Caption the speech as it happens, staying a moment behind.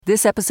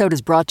This episode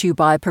is brought to you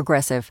by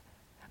Progressive.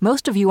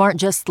 Most of you aren't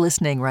just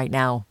listening right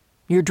now.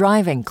 You're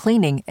driving,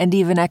 cleaning, and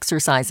even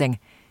exercising.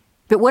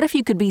 But what if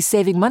you could be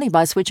saving money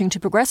by switching to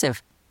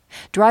Progressive?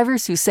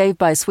 Drivers who save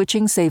by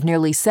switching save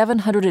nearly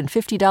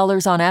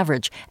 $750 on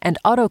average, and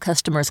auto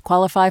customers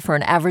qualify for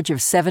an average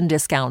of 7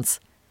 discounts.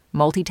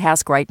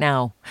 Multitask right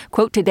now.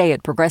 Quote today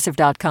at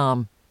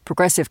Progressive.com.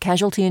 Progressive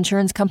Casualty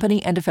Insurance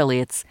Company and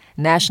Affiliates.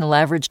 National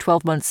average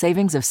 12-month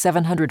savings of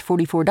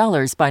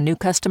 $744 by new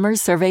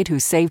customers surveyed who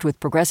saved with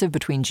Progressive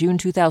between June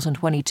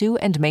 2022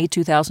 and May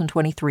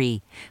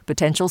 2023.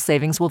 Potential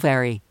savings will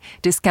vary.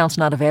 Discounts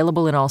not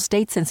available in all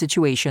states and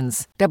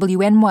situations.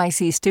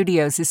 WNYC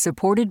Studios is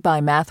supported by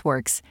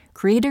MathWorks,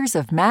 creators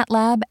of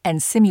MATLAB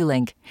and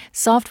Simulink,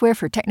 software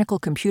for technical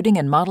computing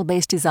and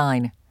model-based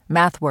design.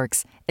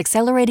 MathWorks,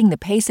 accelerating the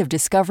pace of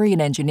discovery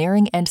in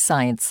engineering and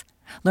science.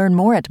 Learn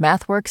more at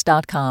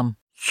mathworks.com.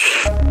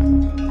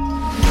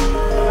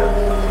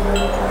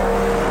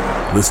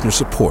 Listener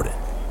supported.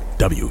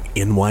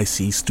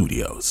 WNYC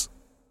Studios.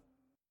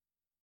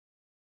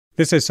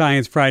 This is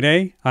Science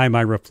Friday. I'm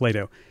Ira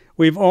Flato.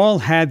 We've all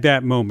had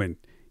that moment.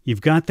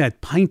 You've got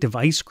that pint of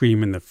ice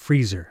cream in the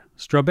freezer.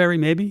 Strawberry,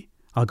 maybe?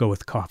 I'll go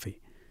with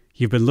coffee.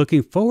 You've been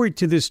looking forward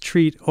to this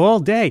treat all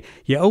day.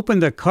 You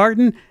open the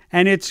carton,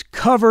 and it's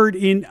covered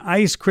in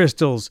ice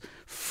crystals.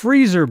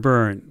 Freezer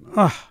burn.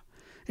 Ugh.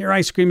 Your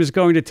ice cream is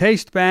going to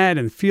taste bad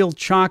and feel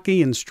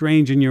chalky and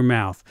strange in your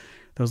mouth.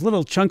 Those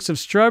little chunks of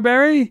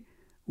strawberry?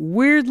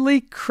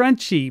 Weirdly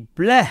crunchy.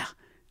 Bleh,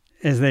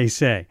 as they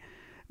say.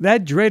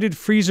 That dreaded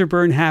freezer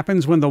burn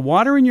happens when the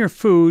water in your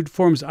food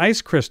forms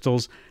ice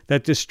crystals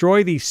that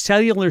destroy the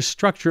cellular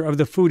structure of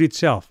the food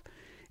itself.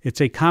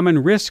 It's a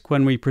common risk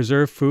when we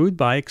preserve food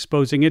by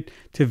exposing it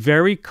to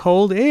very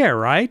cold air,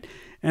 right?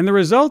 And the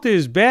result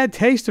is bad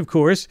taste, of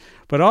course,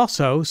 but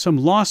also some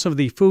loss of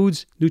the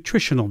food's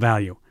nutritional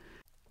value.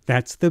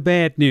 That's the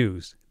bad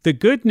news. The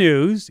good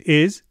news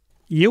is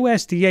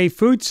USDA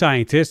food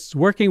scientists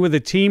working with a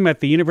team at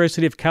the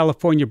University of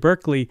California,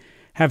 Berkeley,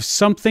 have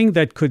something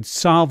that could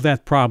solve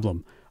that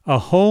problem, a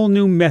whole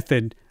new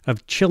method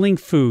of chilling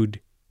food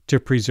to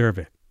preserve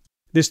it.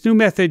 This new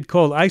method,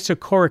 called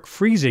isochoric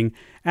freezing,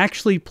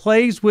 actually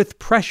plays with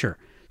pressure,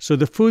 so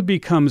the food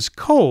becomes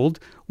cold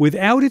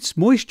without its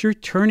moisture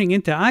turning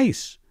into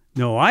ice.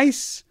 No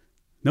ice,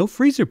 no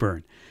freezer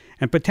burn,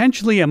 and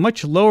potentially a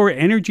much lower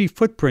energy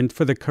footprint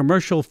for the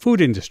commercial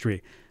food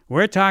industry.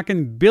 We're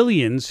talking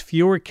billions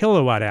fewer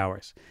kilowatt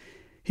hours.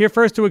 Here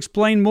first to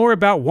explain more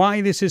about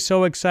why this is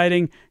so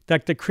exciting,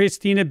 Dr.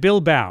 Cristina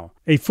Bilbao,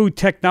 a food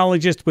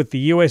technologist with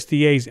the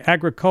USDA's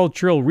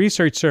Agricultural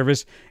Research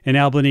Service in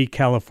Albany,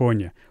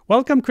 California.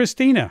 Welcome,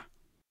 Cristina.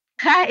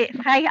 Hi,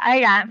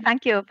 Ira.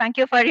 Thank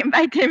you for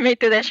inviting me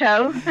to the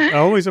show.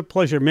 Always a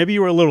pleasure. Maybe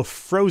you were a little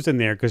frozen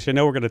there because you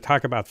know we're going to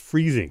talk about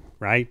freezing,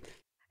 right?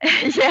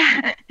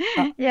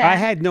 Yeah. I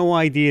had no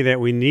idea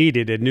that we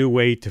needed a new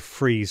way to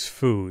freeze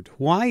food.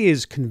 Why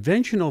is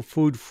conventional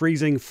food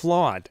freezing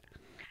flawed?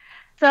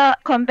 So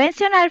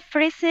conventional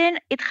freezing,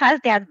 it has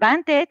the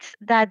advantage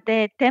that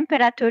the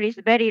temperature is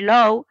very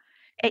low.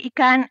 It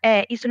can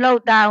slow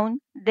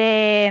down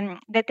the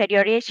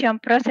deterioration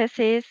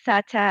processes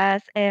such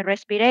as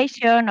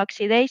respiration,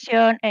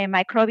 oxidation,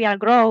 microbial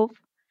growth.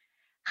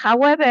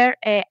 However,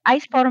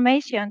 ice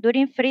formation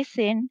during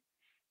freezing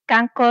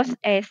can cause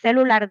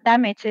cellular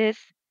damages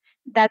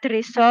that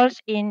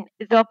results in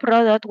the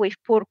product with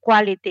poor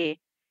quality.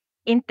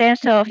 In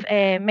terms of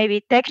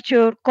maybe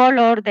texture,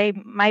 color, they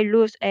might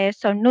lose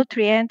some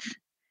nutrients.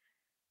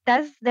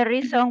 That's the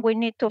reason we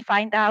need to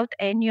find out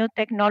a new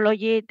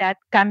technology that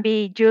can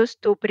be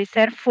used to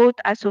preserve food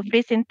at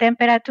freezing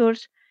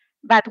temperatures,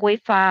 but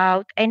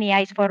without any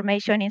ice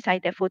formation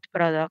inside the food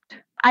product.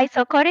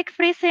 Isochoric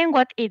freezing,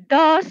 what it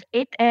does,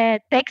 it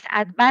takes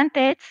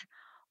advantage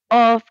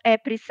of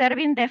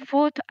preserving the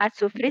food at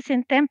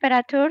freezing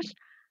temperatures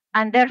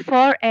and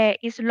therefore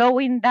is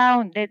slowing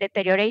down the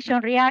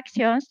deterioration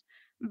reactions,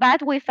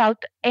 but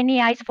without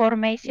any ice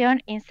formation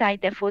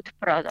inside the food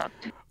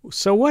product.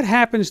 So what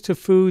happens to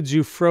foods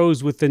you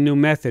froze with the new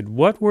method?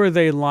 What were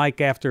they like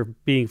after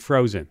being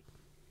frozen?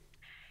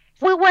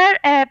 We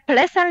were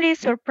pleasantly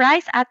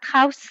surprised at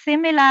how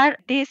similar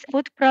these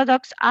food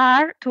products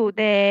are to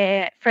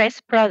the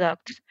fresh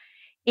products.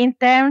 In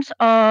terms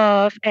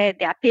of the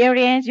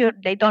appearance,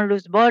 they don't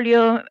lose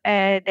volume,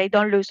 they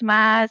don't lose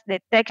mass, the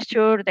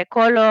texture, the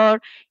color,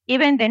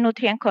 even the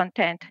nutrient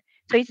content.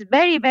 So it's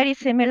very, very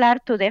similar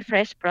to the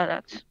fresh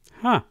products.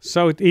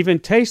 So it even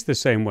tastes the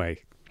same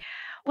way.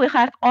 We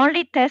have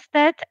only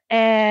tested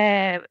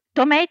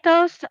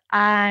tomatoes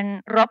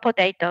and raw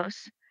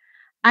potatoes,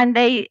 and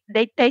they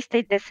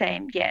tasted the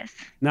same, yes.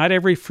 Not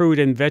every fruit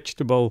and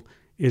vegetable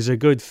is a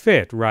good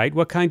fit, right?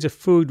 What kinds of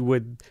food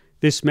would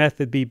this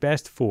method be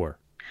best for?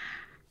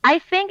 I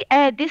think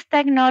this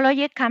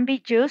technology can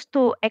be used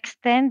to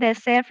extend the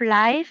shelf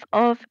life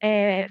of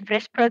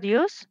fresh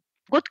produce.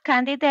 Good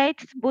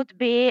candidates would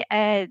be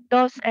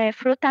those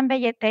fruit and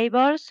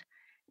vegetables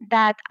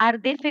that are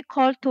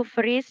difficult to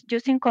freeze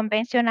using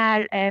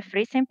conventional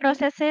freezing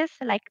processes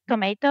like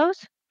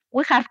tomatoes.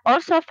 We have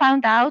also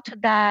found out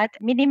that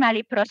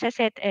minimally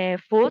processed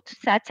foods,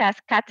 such as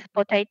cat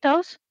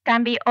potatoes,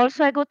 can be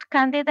also a good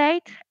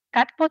candidate.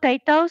 Cat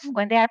potatoes,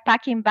 when they are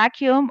packed in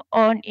vacuum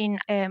or in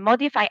a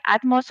modified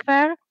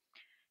atmosphere,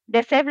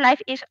 the shelf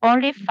life is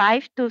only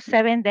 5 to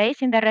 7 days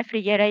in the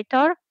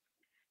refrigerator.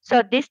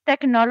 So this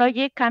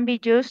technology can be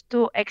used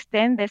to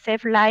extend the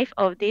shelf life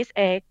of these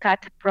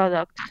cat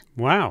products.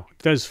 Wow.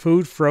 Does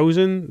food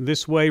frozen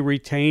this way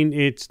retain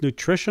its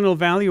nutritional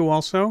value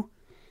also?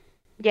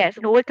 Yes,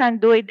 we can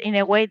do it in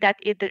a way that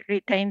it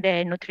retains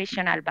the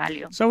nutritional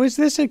value. So is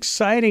this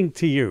exciting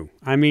to you?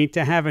 I mean,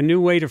 to have a new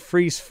way to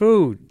freeze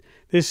food.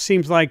 This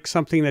seems like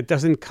something that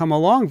doesn't come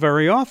along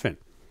very often.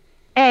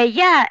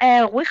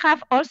 We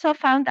have also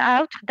found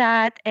out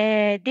that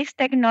this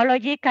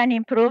technology can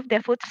improve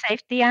the food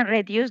safety and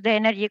reduce the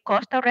energy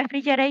cost of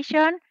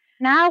refrigeration.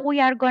 Now we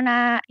are going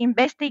to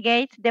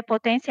investigate the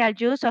potential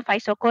use of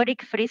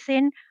isocoric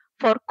freezing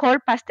for cold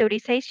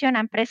pasteurization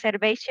and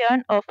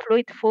preservation of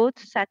fluid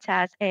foods such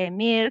as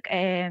milk,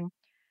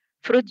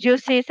 fruit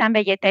juices, and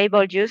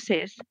vegetable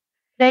juices.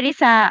 There is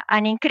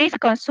an increased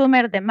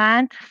consumer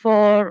demand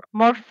for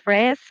more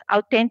fresh,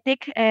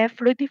 authentic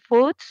fruity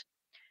foods.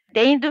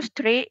 The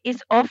industry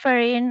is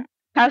offering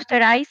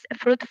pasteurized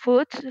fruit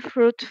foods,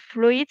 fruit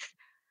fluids.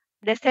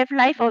 The shelf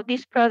life of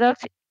these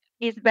products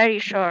is very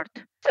short.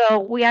 So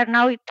we are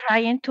now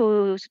trying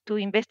to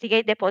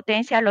investigate the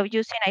potential of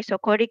using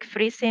isocoric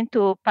freezing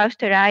to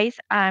pasteurize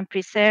and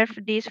preserve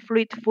these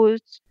fluid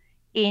foods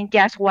in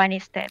just one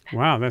step.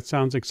 Wow, that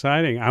sounds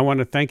exciting. I want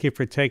to thank you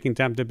for taking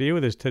time to be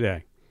with us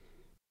today.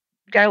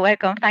 You're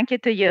welcome. Thank you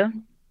to you.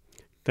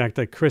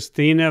 Dr.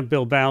 Cristina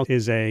Bilbao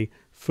is a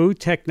food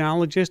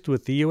technologist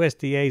with the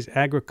USDA's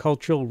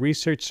Agricultural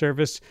Research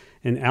Service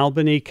in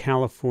Albany,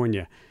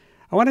 California.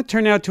 I want to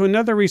turn now to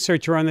another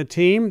researcher on the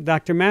team,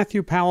 Dr.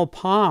 Matthew Powell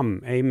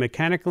Palm, a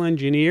mechanical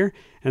engineer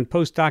and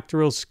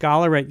postdoctoral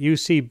scholar at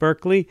UC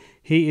Berkeley.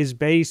 He is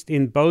based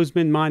in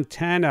Bozeman,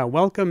 Montana.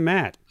 Welcome,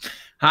 Matt.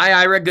 Hi,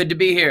 Ira. Good to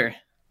be here.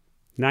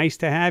 Nice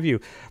to have you.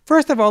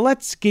 First of all,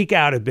 let's geek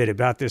out a bit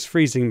about this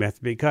freezing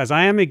method because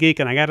I am a geek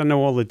and I got to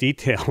know all the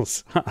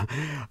details.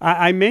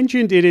 I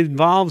mentioned it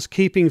involves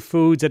keeping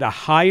foods at a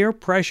higher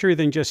pressure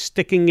than just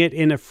sticking it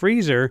in a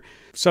freezer.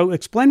 So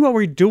explain what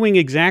we're doing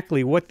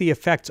exactly, what the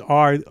effects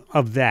are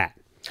of that.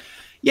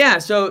 Yeah,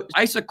 so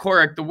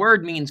isocoric, the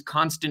word means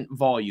constant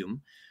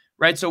volume,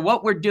 right? So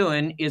what we're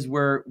doing is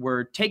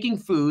we're taking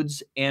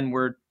foods and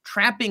we're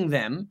trapping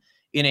them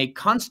in a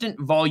constant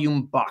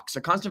volume box,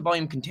 a constant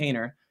volume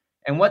container.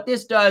 And what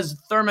this does,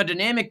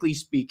 thermodynamically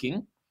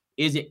speaking,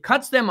 is it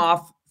cuts them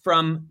off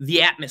from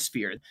the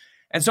atmosphere.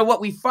 And so what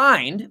we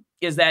find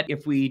is that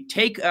if we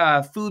take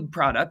food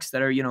products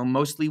that are,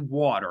 mostly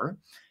water,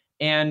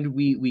 and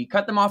we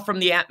cut them off from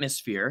the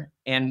atmosphere,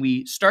 and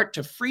we start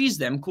to freeze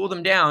them, cool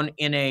them down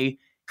in a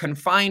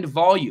confined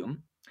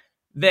volume,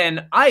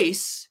 then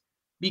ice,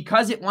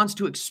 because it wants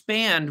to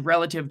expand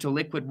relative to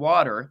liquid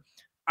water,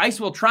 ice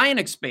will try and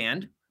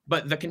expand,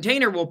 but the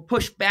container will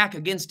push back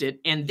against it,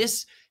 and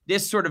this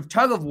sort of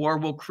tug of war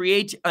will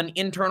create an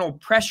internal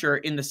pressure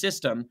in the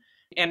system.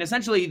 And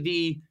essentially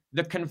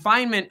the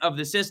confinement of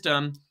the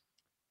system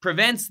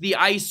prevents the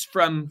ice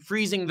from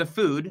freezing the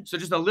food. So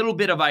just a little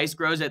bit of ice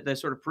grows at the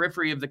sort of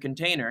periphery of the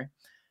container,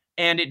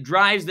 and it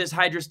drives this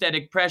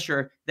hydrostatic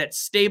pressure that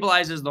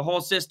stabilizes the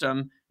whole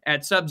system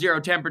at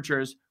sub-zero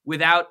temperatures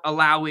without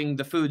allowing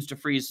the foods to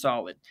freeze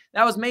solid.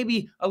 That was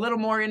maybe a little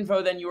more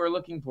info than you were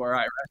looking for,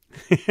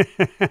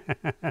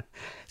 Ira.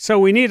 So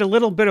we need a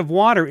little bit of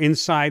water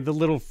inside the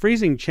little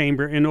freezing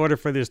chamber in order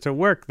for this to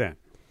work then.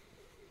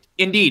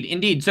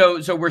 Indeed.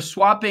 So we're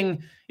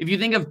swapping, if you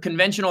think of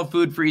conventional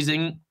food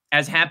freezing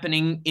as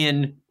happening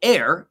in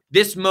air,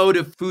 this mode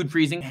of food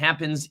freezing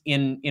happens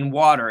in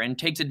water and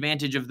takes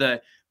advantage of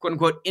the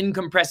quote-unquote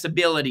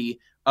incompressibility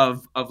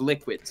of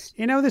liquids.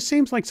 This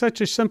seems like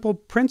such a simple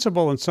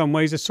principle in some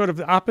ways. It's sort of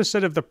the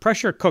opposite of the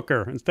pressure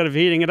cooker. Instead of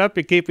heating it up,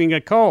 you're keeping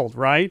it cold,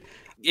 right?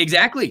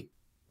 Exactly.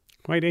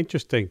 Quite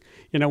interesting.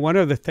 One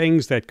of the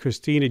things that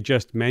Cristina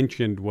just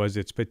mentioned was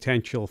its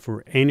potential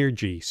for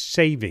energy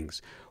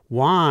savings.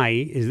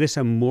 Why is this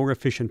a more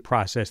efficient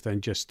process than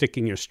just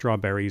sticking your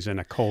strawberries in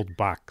a cold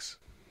box?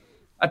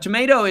 A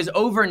tomato is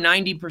over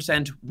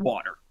 90%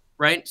 water,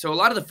 right? So a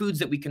lot of the foods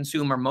that we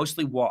consume are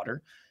mostly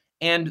water.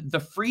 And the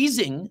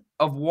freezing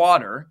of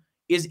water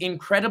is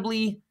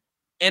incredibly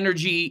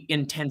energy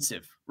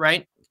intensive,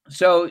 right?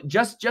 So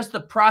just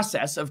the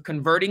process of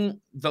converting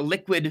the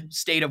liquid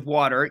state of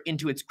water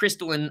into its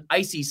crystalline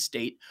icy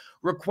state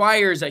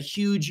requires a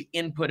huge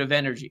input of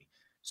energy.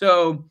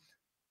 So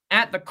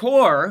at the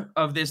core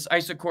of this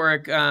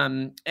isocoric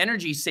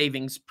energy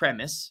savings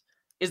premise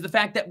is the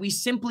fact that we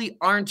simply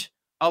aren't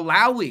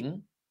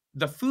allowing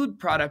the food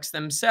products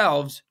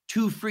themselves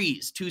to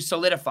freeze, to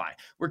solidify.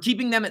 We're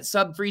keeping them at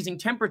sub-freezing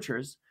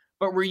temperatures,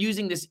 but we're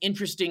using this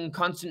interesting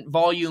constant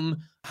volume,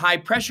 high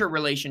pressure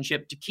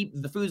relationship to keep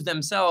the foods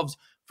themselves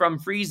from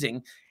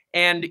freezing.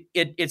 And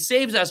it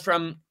saves us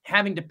from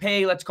having to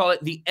pay, let's call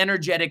it the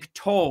energetic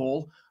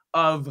toll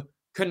of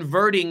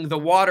converting the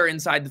water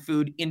inside the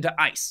food into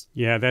ice.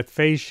 Yeah, that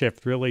phase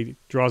shift really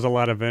draws a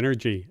lot of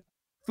energy.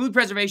 Food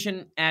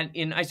preservation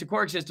in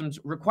isochoric systems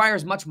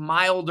requires much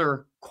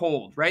milder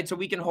cold, right? So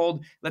we can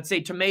hold, let's say,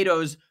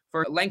 tomatoes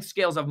for length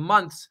scales of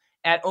months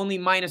at only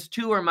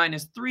 -2 or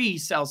 -3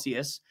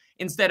 Celsius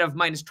instead of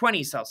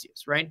 -20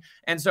 Celsius, right?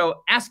 And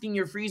so asking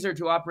your freezer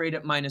to operate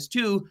at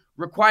 -2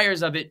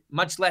 requires of it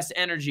much less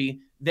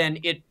energy than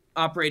it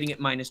operating at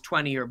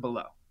 -20 or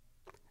below.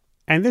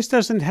 And this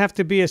doesn't have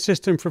to be a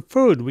system for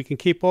food. We can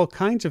keep all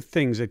kinds of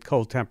things at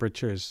cold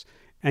temperatures.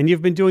 And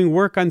you've been doing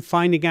work on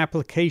finding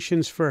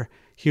applications for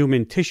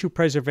human tissue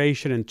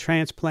preservation and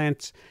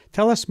transplants.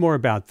 Tell us more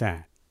about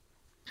that.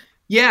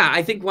 Yeah,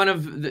 I think one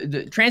of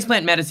the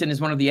transplant medicine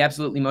is one of the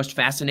absolutely most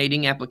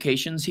fascinating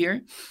applications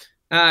here,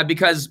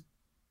 because,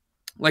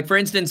 like, for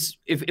instance,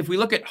 if we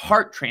look at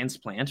heart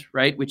transplant,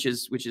 right, which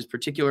is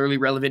particularly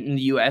relevant in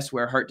the U.S.,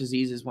 where heart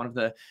disease is one of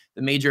the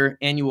major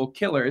annual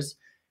killers,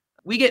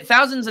 we get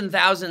thousands and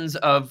thousands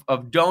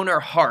of donor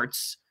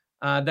hearts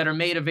that are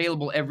made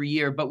available every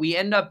year, but we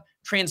end up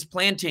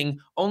transplanting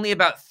only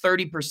about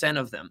 30%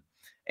 of them.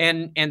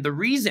 And the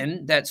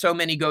reason that so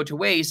many go to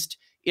waste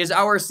is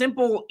our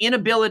simple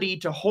inability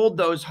to hold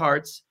those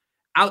hearts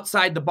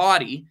outside the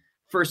body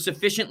for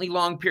sufficiently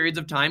long periods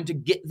of time to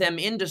get them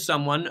into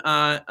someone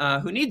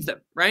who needs them,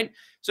 right?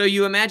 So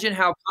you imagine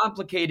how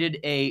complicated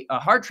a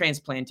heart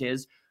transplant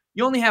is.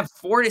 You only have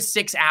 4 to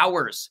 6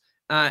 hours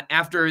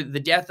after the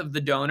death of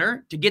the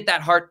donor to get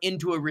that heart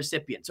into a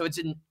recipient. So it's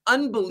an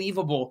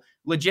unbelievable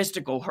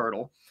logistical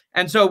hurdle.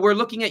 And so we're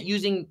looking at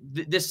using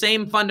the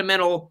same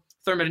fundamental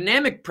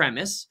thermodynamic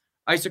premise,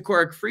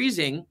 isochoric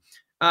freezing,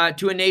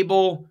 to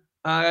enable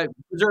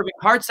preserving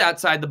hearts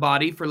outside the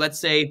body for, let's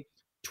say,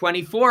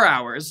 24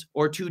 hours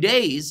or 2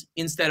 days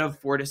instead of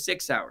 4 to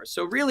 6 hours.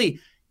 So really,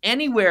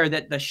 anywhere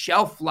that the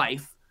shelf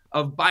life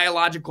of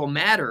biological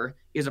matter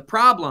is a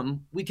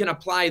problem, we can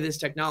apply this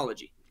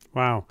technology.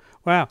 Wow.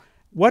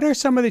 What are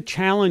some of the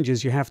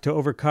challenges you have to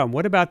overcome?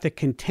 What about the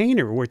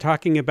container? We're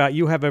talking about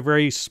you have a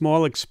very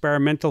small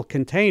experimental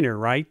container,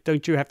 right?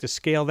 Don't you have to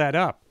scale that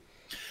up?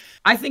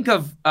 I think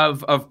of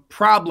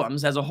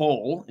problems as a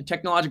whole,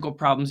 technological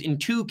problems, in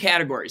two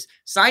categories: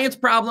 science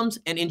problems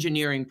and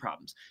engineering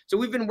problems. So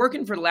we've been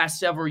working for the last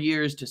several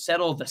years to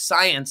settle the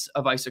science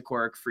of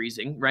isochoric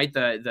freezing, right?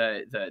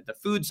 The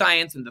food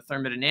science and the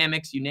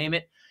thermodynamics, you name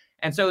it.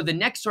 And so the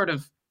next sort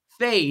of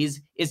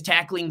phase is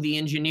tackling the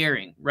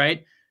engineering,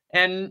 right?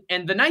 And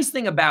the nice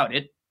thing about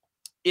it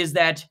is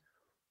that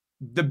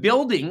the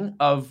building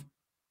of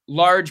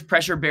large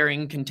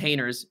pressure-bearing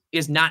containers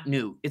is not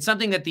new. It's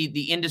something that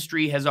the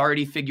industry has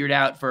already figured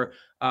out for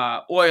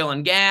oil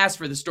and gas,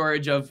 for the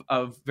storage of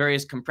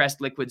various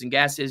compressed liquids and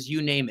gases,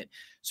 you name it.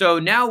 So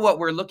now what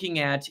we're looking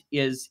at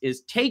is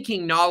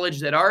taking knowledge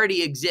that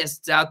already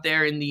exists out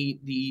there in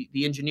the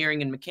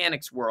engineering and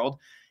mechanics world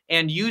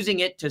and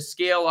using it to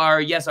scale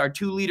our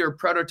 2-liter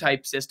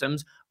prototype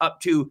systems up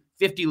to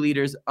 50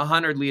 liters,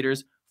 100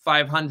 liters,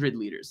 500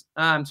 liters.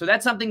 So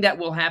that's something that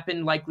will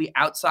happen likely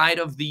outside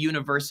of the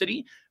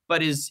university,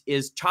 but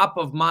is top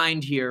of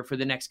mind here for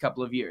the next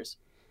couple of years.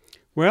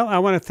 Well, I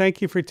want to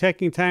thank you for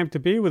taking time to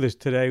be with us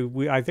today.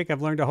 I think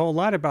I've learned a whole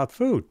lot about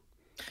food.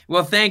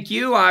 Well, thank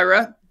you,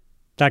 Ira.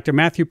 Dr.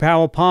 Matthew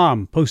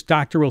Powell-Palm,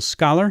 postdoctoral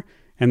scholar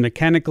and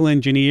mechanical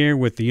engineer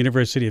with the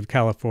University of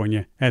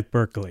California at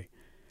Berkeley.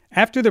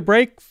 After the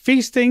break,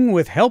 feasting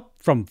with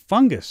help from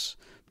fungus,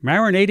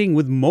 marinating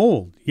with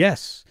mold.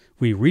 Yes,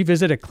 we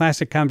revisit a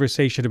classic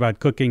conversation about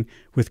cooking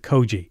with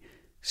Koji.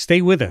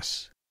 Stay with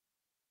us.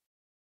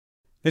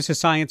 This is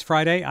Science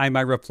Friday. I'm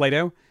Ira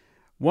Flato.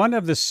 One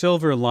of the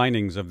silver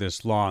linings of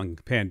this long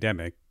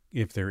pandemic,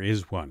 if there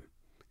is one,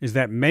 is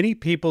that many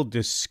people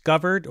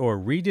discovered or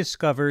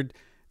rediscovered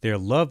their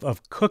love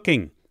of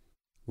cooking.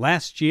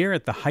 Last year,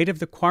 at the height of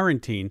the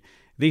quarantine,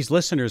 these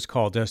listeners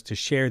called us to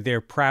share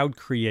their proud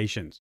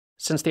creations.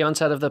 Since the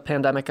onset of the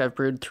pandemic, I've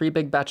brewed 3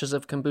 big batches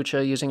of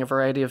kombucha using a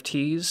variety of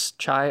teas: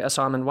 chai,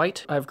 Assam, and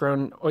white. I've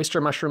grown oyster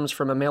mushrooms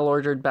from a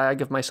mail-ordered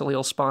bag of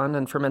mycelial spawn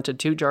and fermented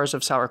 2 jars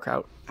of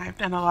sauerkraut. I've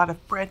done a lot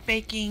of bread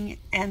baking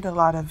and a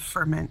lot of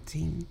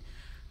fermenting.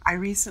 I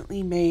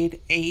recently made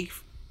a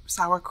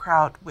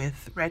sauerkraut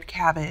with red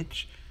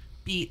cabbage,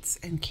 beets,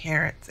 and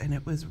carrots, and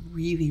it was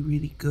really,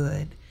 really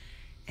good.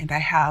 And I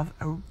have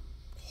a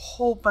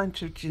whole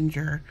bunch of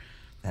ginger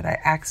that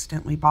I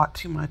accidentally bought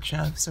too much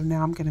of. So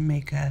now I'm going to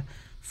make a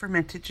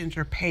fermented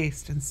ginger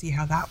paste and see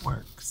how that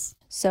works.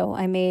 So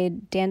I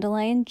made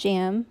dandelion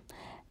jam,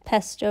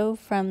 pesto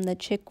from the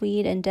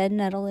chickweed and dead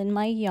nettle in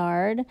my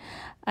yard.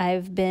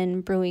 I've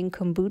been brewing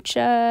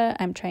kombucha.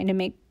 I'm trying to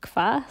make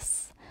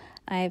kvass.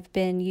 I've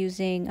been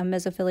using a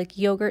mesophilic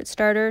yogurt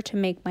starter to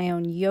make my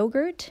own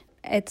yogurt.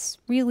 It's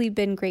really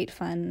been great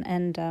fun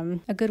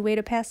and a good way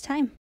to pass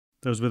time.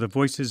 Those were the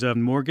voices of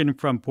Morgan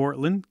from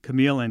Portland,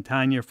 Camille and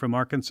Tanya from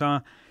Arkansas.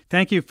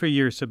 Thank you for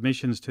your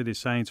submissions to the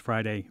Science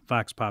Friday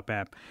Vox Pop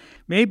app.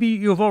 Maybe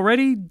you've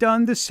already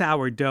done the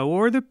sourdough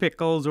or the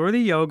pickles or the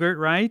yogurt,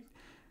 right?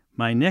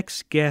 My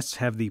next guests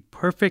have the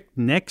perfect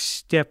next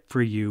step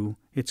for you.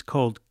 It's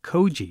called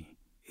Koji.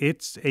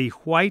 It's a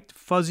white,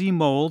 fuzzy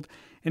mold,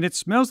 and it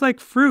smells like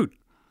fruit.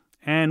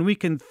 And we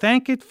can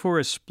thank it for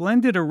a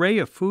splendid array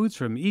of foods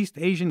from East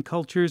Asian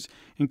cultures,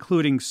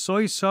 including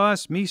soy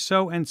sauce,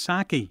 miso, and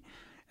sake.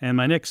 And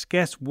my next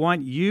guests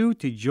want you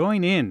to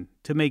join in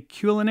to make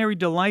culinary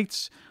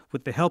delights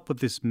with the help of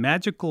this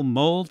magical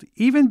mold,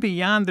 even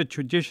beyond the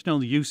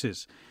traditional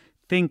uses.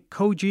 Think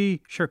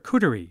Koji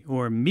charcuterie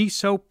or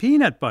miso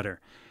peanut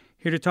butter.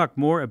 Here to talk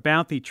more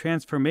about the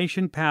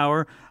transformation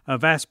power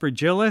of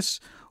Aspergillus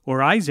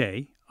or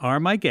Ize are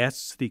my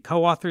guests, the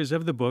co-authors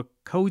of the book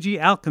Koji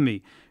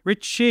Alchemy.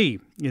 Rich Shi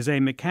is a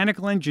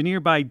mechanical engineer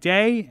by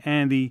day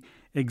and the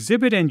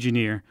exhibit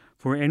engineer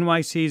for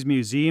NYC's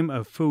Museum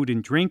of Food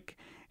and Drink.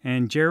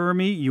 And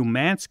Jeremy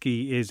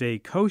Umansky is a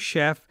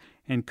co-chef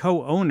and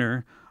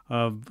co-owner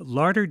of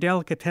Larder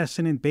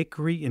Delicatessen and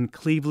Bakery in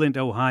Cleveland,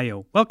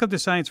 Ohio. Welcome to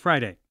Science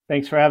Friday.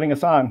 Thanks for having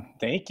us on.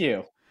 Thank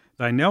you.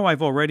 I know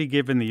I've already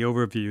given the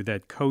overview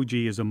that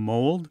Koji is a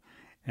mold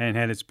and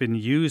that it's been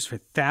used for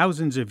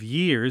thousands of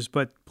years,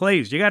 but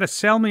please, you got to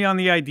sell me on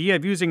the idea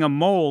of using a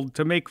mold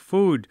to make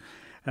food.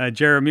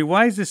 Jeremy,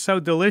 why is this so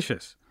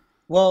delicious?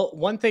 Well,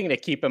 one thing to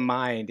keep in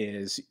mind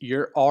is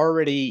you're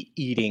already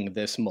eating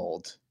this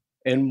mold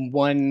in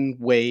one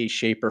way,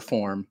 shape, or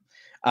form.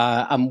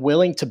 I'm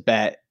willing to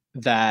bet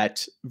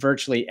that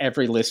virtually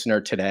every listener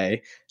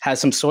today has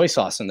some soy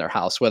sauce in their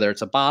house, whether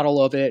it's a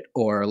bottle of it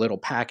or a little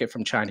packet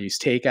from Chinese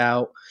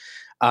takeout.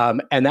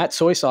 And that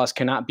soy sauce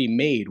cannot be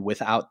made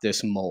without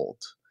this mold.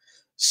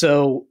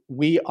 So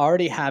we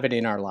already have it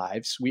in our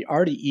lives. We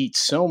already eat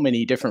so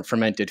many different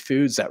fermented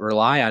foods that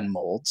rely on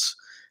molds,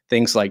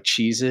 things like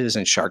cheeses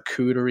and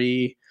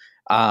charcuterie.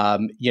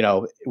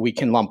 We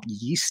can lump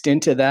yeast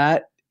into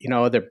that.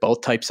 They're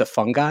both types of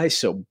fungi.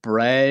 So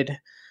bread,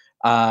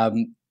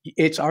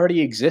 it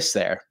already exists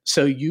there.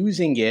 So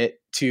using it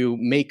to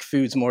make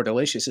foods more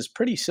delicious is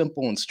pretty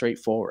simple and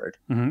straightforward.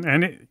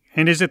 Mm-hmm.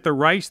 And is it the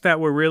rice that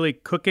we're really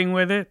cooking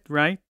with it,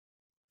 right?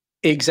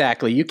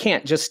 Exactly. You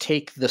can't just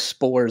take the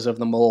spores of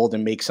the mold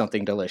and make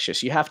something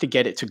delicious. You have to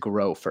get it to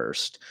grow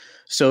first.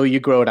 So you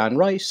grow it on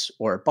rice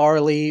or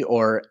barley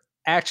or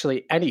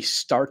actually any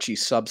starchy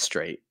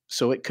substrate.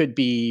 So it could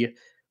be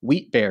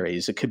wheat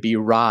berries, it could be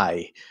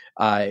rye,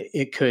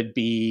 it could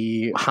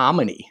be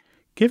hominy.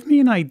 Give me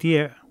an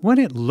idea what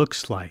it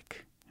looks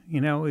like.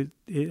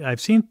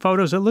 I've seen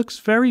photos. It looks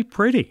very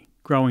pretty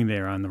growing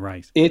there on the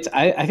rice.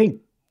 I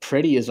think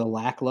pretty is a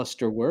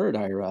lackluster word,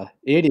 Ira.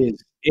 It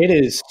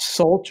is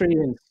sultry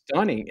and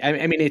stunning.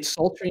 I mean, it's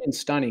sultry and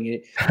stunning.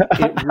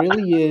 It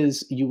really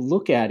is. You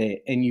look at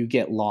it and you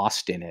get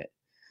lost in it.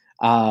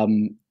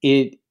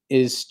 It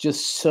is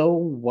just so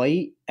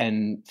white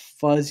and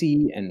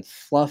fuzzy and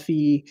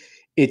fluffy.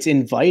 It's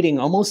inviting,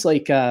 almost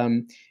like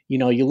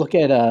you look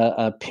at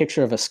a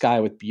picture of a sky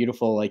with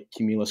beautiful like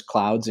cumulus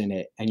clouds in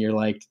it, and you're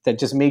like, that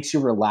just makes you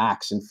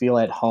relax and feel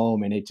at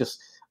home. And it just,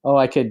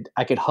 I could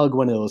hug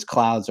one of those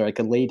clouds, or I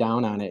could lay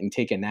down on it and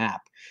take a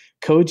nap.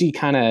 Koji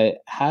kind of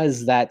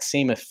has that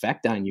same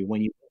effect on you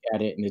when you look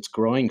at it and it's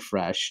growing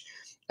fresh.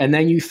 And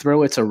then you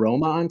throw its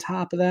aroma on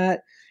top of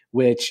that,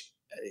 which,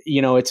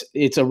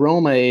 its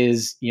aroma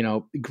is,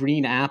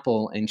 green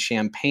apple and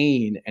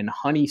champagne and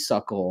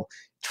honeysuckle,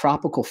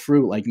 tropical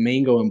fruit like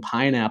mango and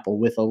pineapple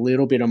with a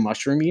little bit of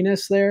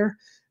mushroominess there.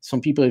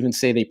 Some people even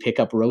say they pick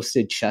up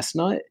roasted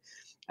chestnut.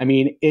 I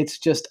mean, it's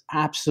just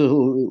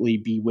absolutely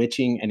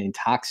bewitching and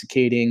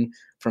intoxicating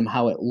from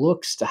how it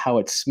looks to how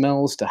it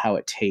smells to how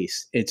it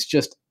tastes. It's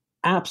just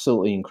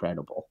absolutely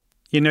incredible.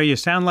 You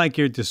sound like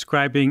you're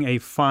describing a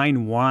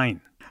fine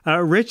wine.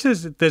 Rich,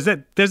 does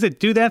it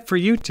do that for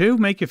you too?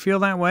 Make you feel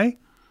that way?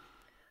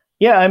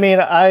 Yeah, I mean,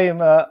 I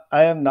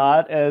am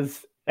not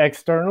as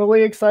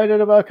externally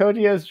excited about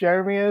Koji as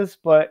Jeremy is,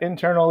 but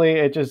internally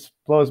it just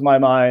blows my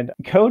mind.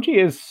 Koji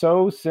is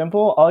so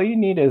simple. All you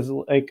need is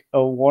like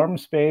a warm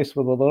space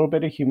with a little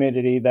bit of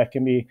humidity that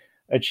can be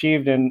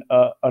achieved in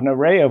an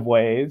array of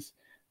ways,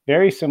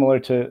 very similar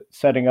to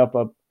setting up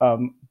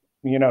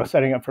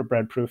setting up for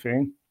bread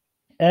proofing.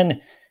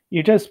 And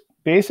you just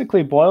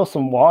basically boil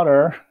some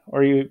water,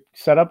 or you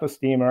set up a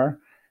steamer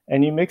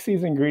and you mix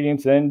these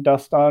ingredients in,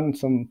 dust on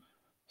some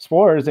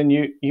spores, and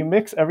you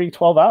mix every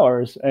 12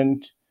 hours.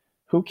 And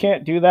who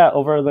can't do that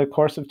over the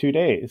course of 2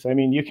 days? I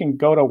mean, you can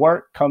go to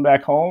work, come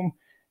back home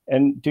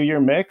and do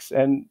your mix.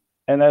 And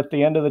at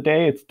the end of the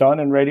day, it's done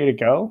and ready to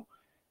go.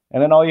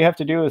 And then all you have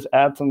to do is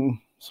add some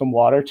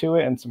water to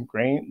it and some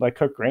grain, like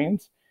cooked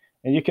grains.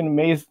 And you can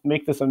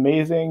make this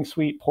amazing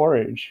sweet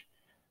porridge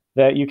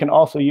that you can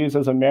also use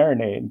as a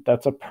marinade.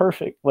 That's the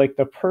perfect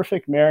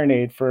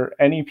marinade for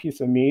any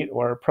piece of meat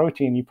or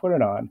protein you put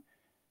it on.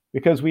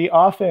 Because we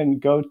often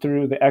go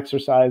through the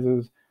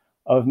exercises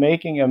of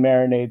making a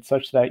marinade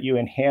such that you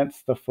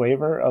enhance the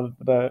flavor of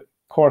the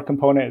core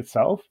component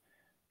itself.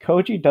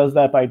 Koji does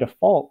that by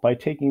default by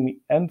taking the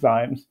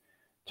enzymes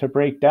to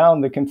break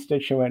down the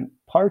constituent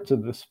parts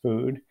of this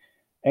food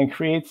and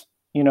creates,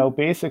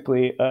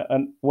 basically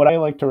what I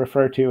like to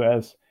refer to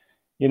as,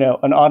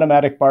 an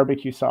automatic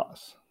barbecue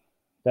sauce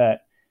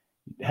that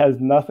has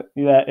nothing,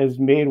 that is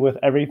made with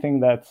everything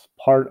that's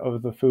part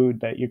of the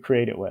food that you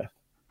create it with.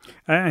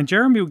 And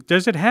Jeremy,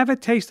 does it have a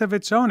taste of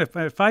its own?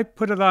 If I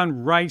put it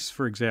on rice,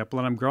 for example,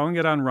 and I'm growing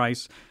it on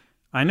rice,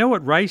 I know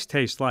what rice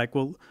tastes like.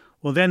 Will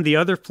then the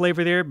other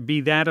flavor there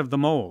be that of the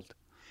mold?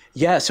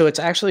 Yeah, so it's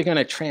actually going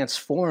to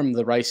transform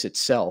the rice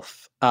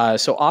itself.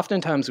 So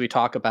oftentimes we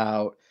talk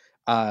about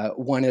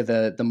one of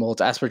the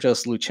molds,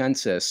 Aspergillus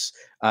luchensis,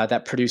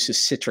 that produces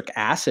citric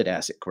acid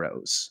as it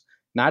grows,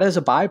 not as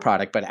a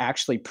byproduct, but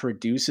actually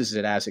produces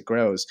it as it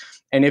grows.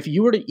 And if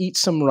you were to eat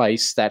some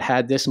rice that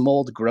had this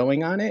mold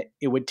growing on it,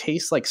 it would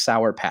taste like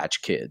Sour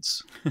Patch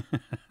Kids.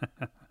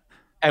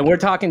 And we're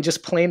talking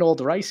just plain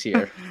old rice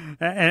here.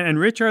 And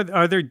Rich,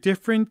 are there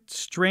different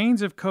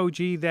strains of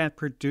Koji that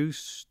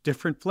produce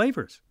different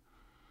flavors?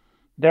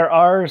 There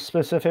are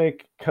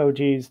specific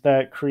Kojis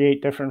that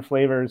create different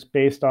flavors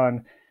based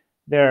on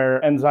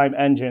their enzyme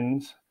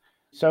engines.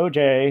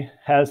 Sojei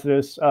has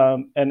this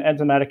an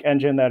enzymatic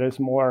engine that is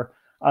more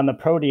on the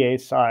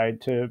protease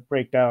side to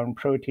break down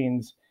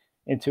proteins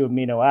into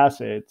amino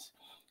acids.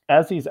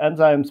 As these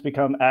enzymes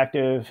become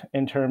active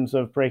in terms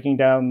of breaking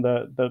down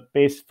the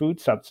base food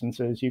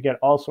substances, you get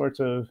all sorts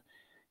of,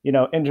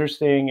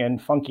 interesting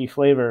and funky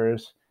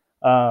flavors.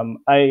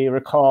 I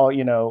recall,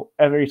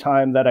 every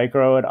time that I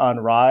grow it on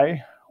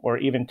rye or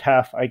even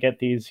teff, I get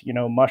these,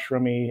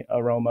 mushroomy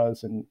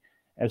aromas and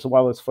as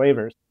well as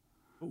flavors.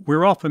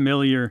 We're all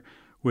familiar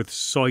with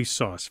soy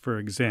sauce, for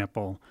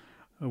example,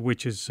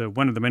 which is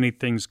one of the many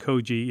things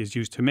Koji is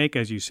used to make,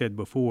 as you said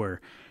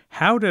before.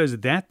 How does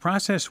that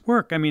process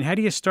work? I mean, how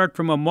do you start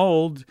from a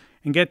mold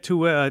and get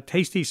to a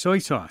tasty soy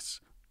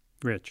sauce,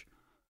 Rich?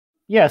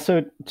 Yeah,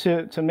 so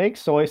to make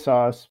soy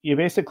sauce, you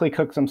basically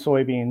cook some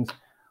soybeans,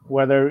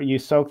 whether you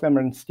soak them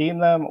and steam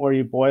them or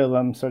you boil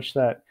them such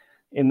that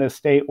in the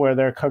state where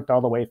they're cooked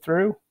all the way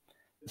through.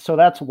 So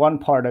that's one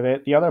part of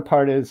it. The other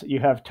part is you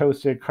have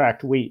toasted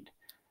cracked wheat.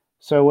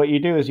 So what you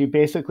do is you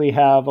basically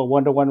have a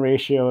 1-to-1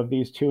 ratio of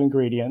these two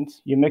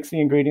ingredients. You mix the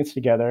ingredients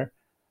together.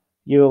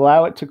 You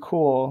allow it to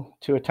cool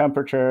to a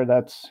temperature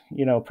that's,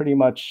 pretty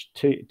much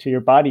to your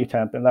body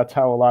temp. And that's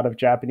how a lot of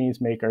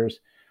Japanese makers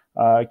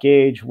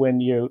gauge when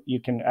you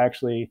can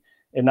actually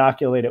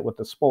inoculate it with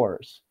the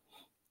spores.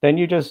 Then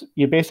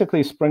you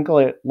basically sprinkle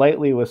it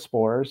lightly with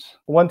spores.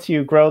 Once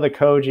you grow the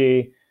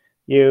Koji,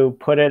 you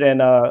put it in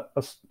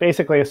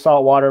basically a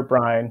saltwater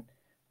brine,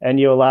 and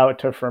you allow it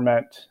to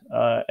ferment.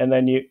 And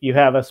then you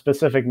have a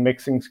specific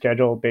mixing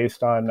schedule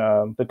based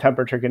on the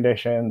temperature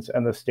conditions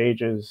and the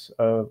stages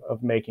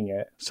of making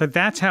it. So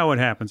that's how it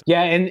happens.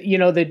 Yeah, and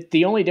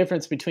the only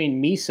difference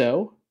between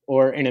miso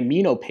or an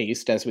amino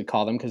paste, as we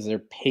call them, because they're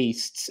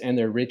pastes and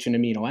they're rich in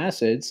amino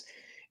acids,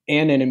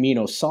 and an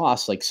amino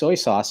sauce like soy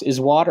sauce is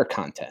water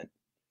content.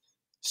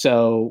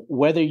 So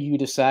whether you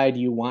decide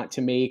you want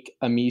to make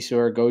a miso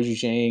or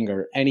gochujang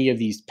or any of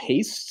these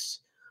pastes,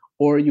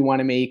 or you want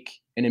to make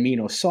an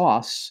amino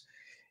sauce,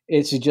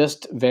 it's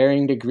just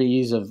varying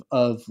degrees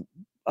of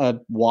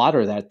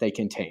water that they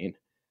contain.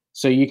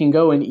 So you can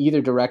go in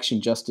either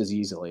direction just as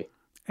easily.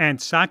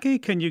 And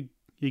sake, can you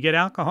get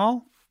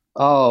alcohol?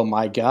 Oh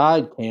my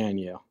God, can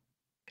you?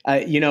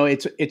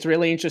 It's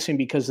really interesting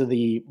because of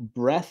the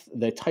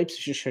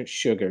types of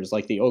sugars,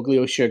 like the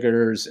oglio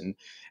sugars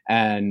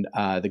and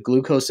the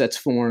glucose that's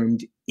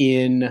formed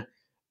in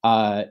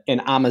an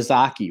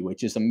amazaki,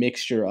 which is a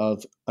mixture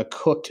of a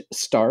cooked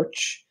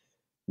starch,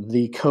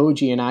 the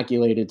Koji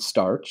inoculated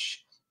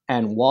starch,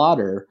 and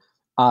water.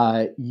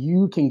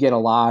 You can get a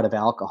lot of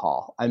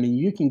alcohol. I mean,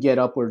 you can get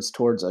upwards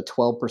towards a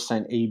 12%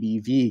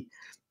 ABV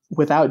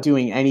without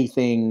doing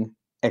anything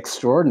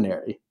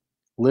extraordinary.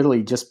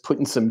 Literally just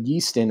putting some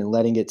yeast in and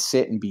letting it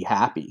sit and be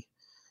happy.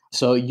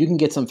 So you can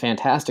get some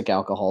fantastic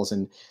alcohols.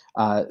 And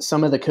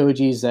some of the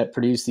Kojis that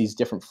produce these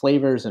different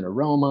flavors and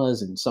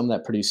aromas and some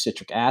that produce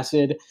citric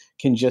acid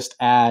can just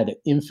add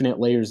infinite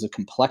layers of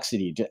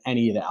complexity to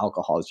any of the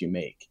alcohols you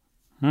make.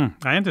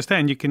 I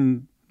understand. You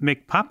can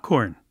make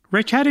popcorn.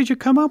 Rich, how did you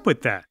come up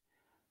with that?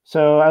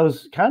 So I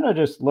was kind of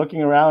just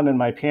looking around in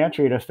my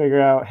pantry to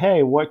figure out,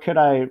 hey, what could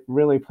I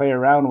really play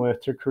around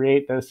with to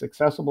create this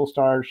accessible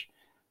starch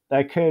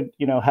that could,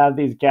 have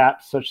these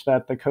gaps such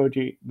that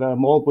the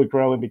mold would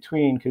grow in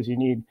between, because you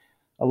need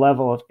a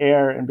level of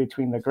air in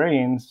between the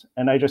grains.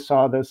 And I just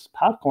saw this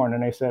popcorn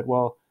and I said,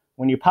 well,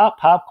 when you pop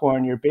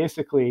popcorn, you're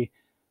basically,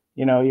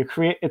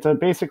 it's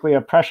basically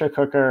a pressure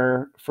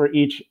cooker for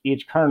each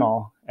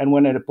kernel. And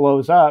when it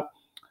blows up,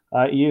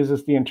 it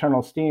uses the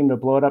internal steam to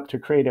blow it up to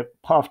create a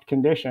puffed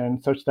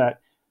condition such that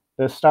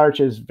the starch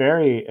is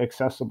very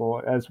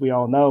accessible. As we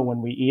all know,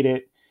 when we eat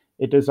it,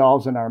 it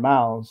dissolves in our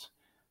mouths.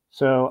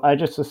 So I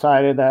just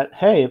decided that,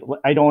 hey,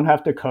 I don't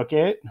have to cook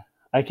it.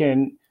 I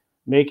can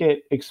make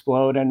it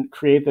explode and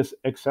create this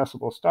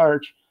accessible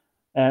starch.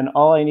 And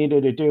all I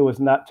needed to do was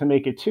not to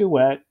make it too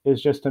wet,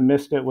 is just to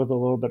mist it with a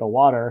little bit of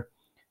water.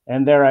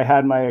 And there I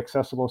had my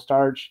accessible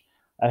starch.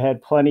 I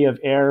had plenty of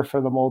air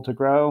for the mold to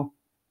grow.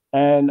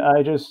 And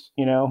I just,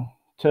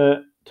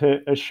 to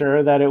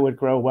assure that it would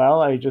grow well,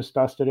 I just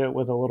dusted it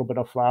with a little bit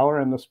of flour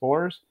and the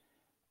spores.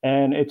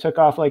 And it took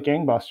off like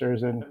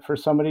gangbusters. And for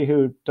somebody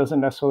who doesn't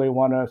necessarily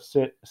want to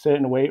sit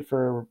and wait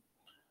for,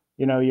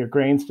 your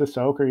grains to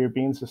soak or your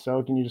beans to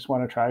soak and you just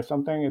want to try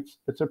something,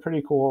 it's a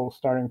pretty cool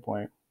starting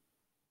point.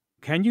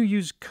 Can you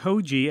use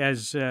Koji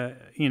as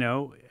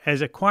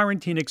as a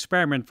quarantine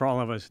experiment for all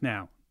of us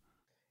now?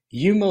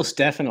 You most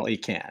definitely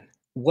can.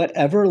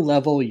 Whatever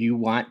level you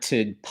want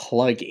to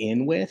plug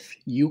in with,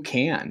 you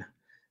can.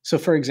 So,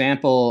 for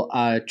example,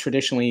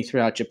 traditionally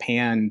throughout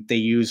Japan, they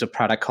use a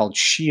product called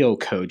shio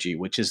koji,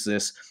 which is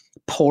this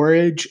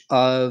porridge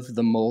of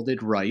the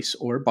molded rice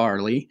or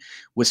barley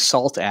with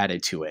salt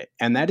added to it.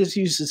 And that is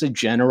used as a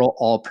general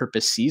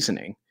all-purpose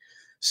seasoning.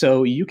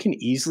 So you can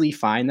easily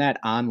find that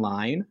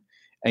online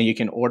and you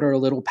can order a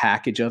little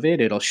package of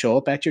it. It'll show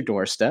up at your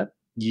doorstep.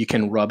 You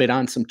can rub it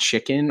on some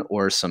chicken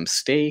or some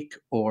steak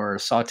or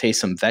saute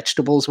some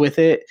vegetables with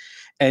it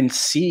and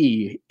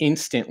see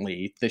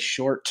instantly the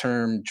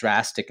short-term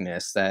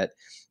drasticness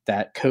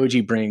that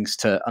Koji brings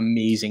to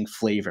amazing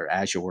flavor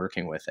as you're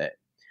working with it.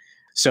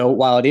 So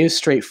while it is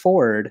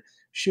straightforward,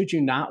 should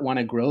you not want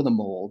to grow the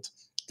mold,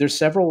 there's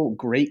several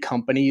great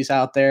companies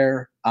out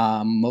there.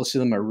 Most of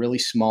them are really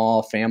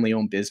small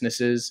family-owned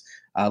businesses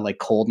like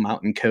Cold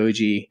Mountain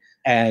Koji,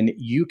 and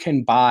you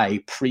can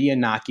buy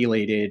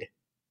pre-inoculated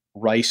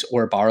rice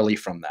or barley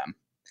from them.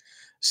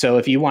 So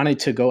if you wanted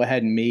to go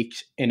ahead and make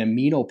an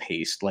amino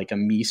paste like a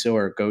miso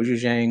or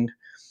gochujang,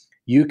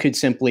 you could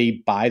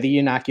simply buy the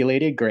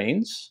inoculated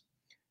grains,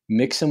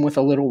 mix them with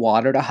a little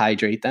water to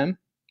hydrate them,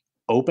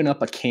 open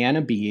up a can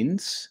of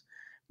beans,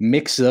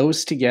 mix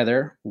those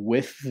together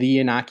with the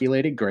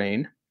inoculated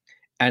grain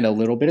and a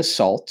little bit of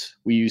salt.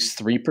 We use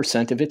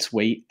 3% of its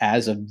weight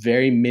as a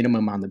very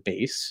minimum on the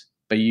base,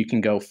 but you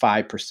can go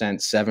 5%,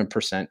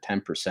 7%,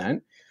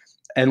 10%,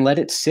 and let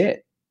it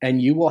sit. And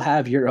you will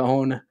have your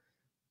own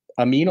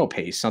amino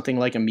paste, something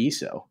like a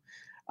miso.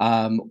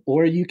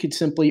 Or you could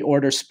simply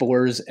order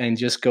spores and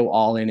just go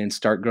all in and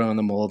start growing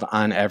the mold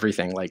on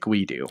everything like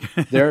we do.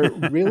 There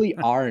really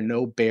are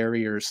no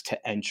barriers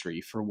to entry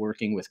for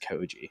working with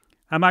Koji.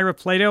 I'm Ira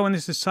Plato, and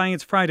this is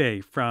Science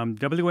Friday from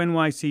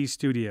WNYC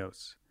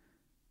Studios.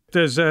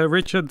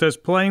 Does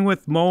playing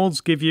with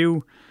molds give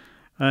you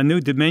a new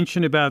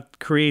dimension about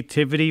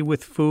creativity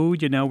with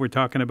food? We're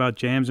talking about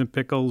jams and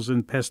pickles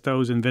and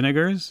pestos and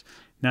vinegars.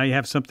 Now you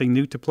have something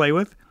new to play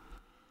with?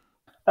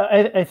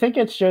 I think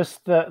it's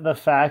just the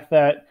fact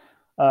that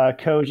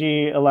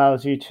Koji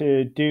allows you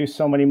to do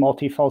so many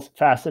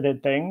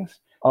multifaceted things.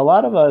 A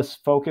lot of us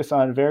focus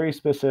on very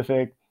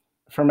specific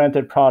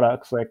fermented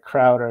products like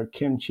kraut or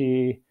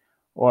kimchi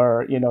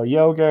or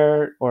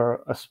yogurt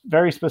or a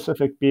very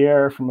specific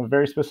beer from a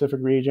very specific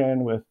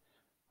region with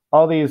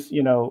all these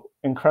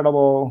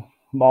incredible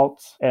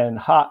malts and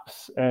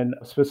hops and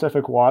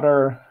specific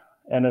water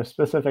and a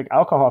specific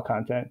alcohol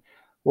content.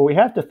 What we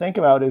have to think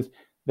about is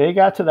they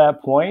got to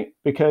that point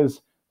because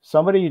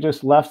somebody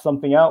just left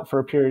something out for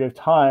a period of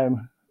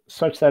time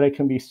such that it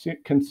can be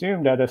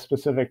consumed at a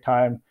specific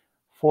time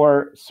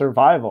for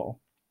survival.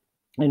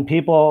 And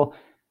people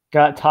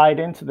got tied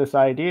into this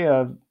idea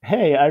of,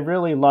 hey, I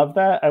really love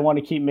that. I want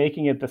to keep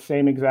making it the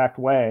same exact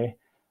way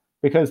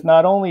because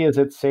not only is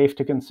it safe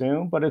to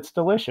consume, but it's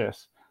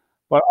delicious.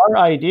 But our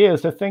idea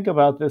is to think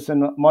about this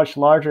in a much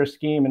larger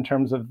scheme in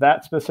terms of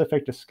that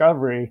specific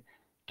discovery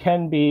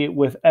can be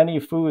with any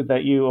food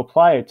that you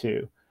apply it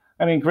to.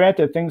 I mean,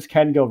 granted, things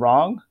can go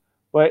wrong,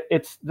 but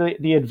it's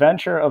the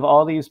adventure of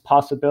all these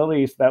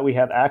possibilities that we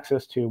have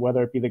access to,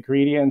 whether it be the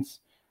ingredients,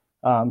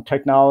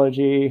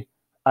 technology,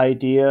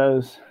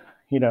 ideas,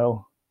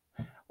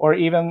 or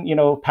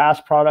even,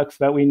 past products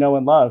that we know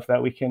and love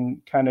that we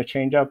can kind of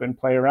change up and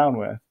play around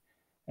with.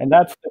 And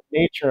that's the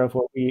nature of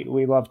what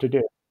we love to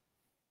do.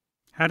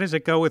 How does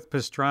it go with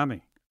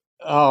pastrami?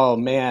 Oh,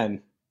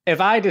 man. If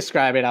I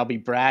describe it, I'll be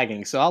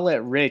bragging. So I'll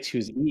let Rich,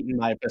 who's eaten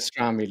my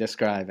pastrami,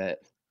 describe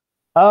it.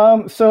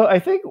 So I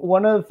think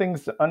one of the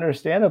things to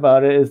understand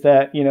about it is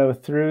that,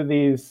 through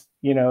these,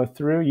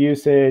 through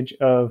usage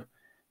of,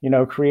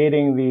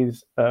 creating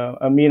these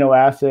amino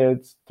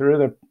acids through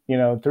the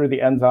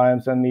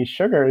enzymes and these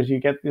sugars, you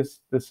get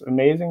this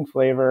amazing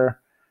flavor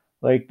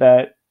like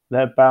that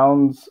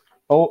bounds,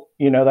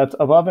 that's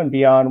above and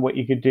beyond what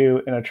you could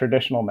do in a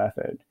traditional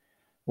method.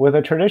 With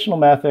a traditional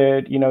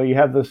method, you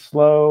have the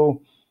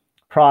slow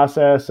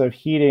process of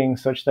heating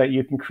such that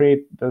you can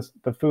create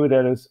the food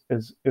that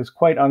is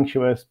quite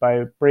unctuous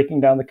by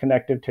breaking down the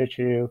connective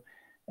tissue,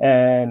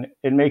 and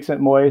it makes it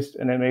moist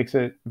and it makes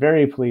it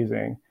very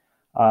pleasing.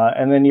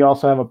 And then you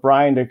also have a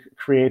brine to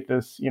create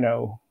this,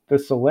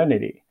 this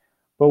salinity.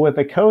 But with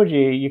the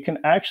Koji, you can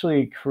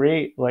actually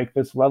create like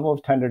this level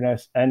of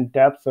tenderness and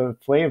depth of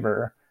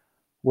flavor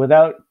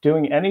without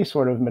doing any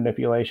sort of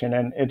manipulation.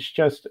 And it's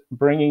just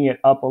bringing it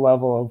up a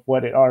level of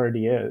what it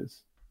already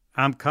is.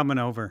 I'm coming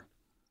over.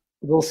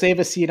 We'll save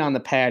a seat on the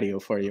patio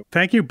for you.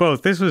 Thank you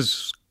both. This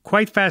was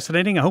quite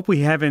fascinating. I hope we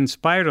have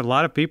inspired a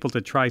lot of people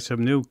to try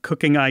some new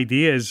cooking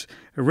ideas.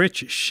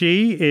 Rich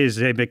Shi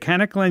is a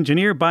mechanical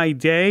engineer by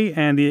day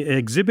and the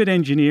exhibit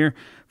engineer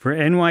for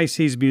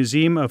NYC's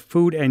Museum of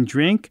Food and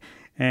Drink.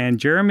 And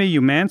Jeremy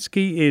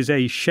Umansky is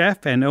a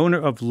chef and owner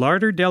of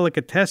Larder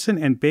Delicatessen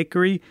and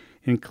Bakery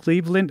in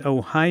Cleveland,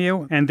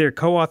 Ohio, and they're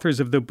co-authors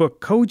of the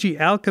book Koji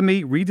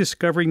Alchemy,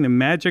 Rediscovering the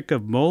Magic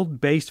of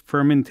Mold-Based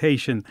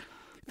Fermentation.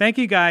 Thank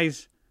you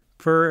guys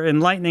for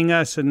enlightening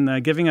us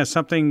and giving us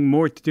something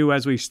more to do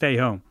as we stay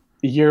home.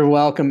 You're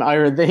welcome,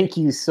 Ira. Thank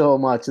you so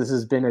much. This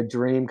has been a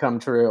dream come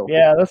true.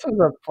 Yeah, this was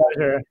a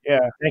pleasure. Yeah,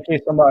 thank you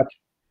so much.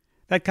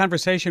 That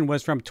conversation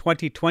was from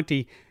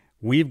 2020.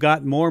 We've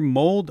got more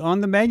mold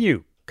on the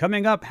menu.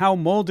 Coming up, how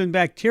mold and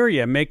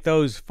bacteria make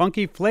those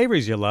funky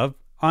flavors you love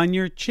on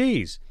your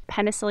cheese.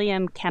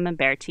 Penicillium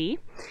camemberti,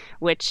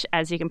 which,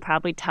 as you can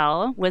probably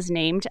tell, was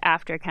named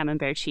after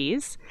camembert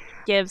cheese,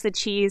 gives the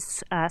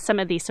cheese some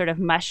of these sort of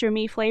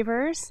mushroomy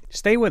flavors.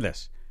 Stay with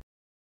us.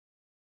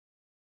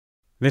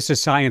 This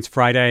is Science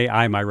Friday.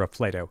 I'm Ira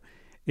Flato.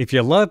 If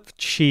you love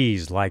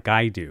cheese like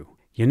I do,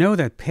 you know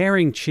that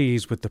pairing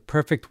cheese with the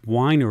perfect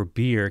wine or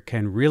beer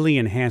can really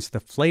enhance the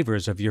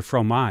flavors of your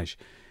fromage.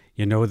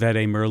 You know that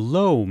a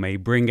Merlot may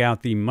bring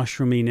out the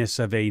mushroominess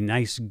of a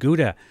nice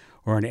Gouda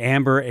or an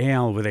amber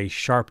ale with a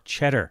sharp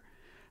cheddar.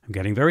 I'm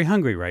getting very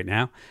hungry right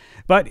now.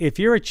 But if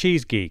you're a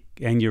cheese geek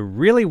and you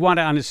really want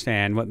to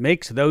understand what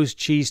makes those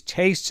cheese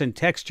tastes and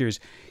textures,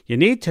 you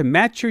need to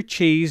match your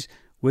cheese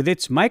with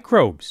its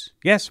microbes.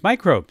 Yes,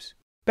 microbes.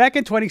 Back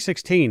in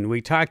 2016,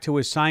 we talked to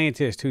a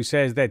scientist who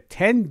says that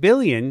 10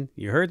 billion,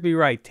 you heard me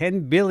right,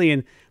 10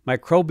 billion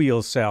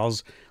microbial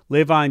cells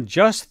live on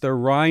just the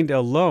rind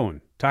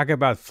alone. Talk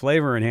about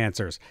flavor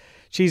enhancers.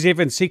 She's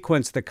even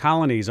sequenced the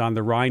colonies on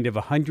the rind of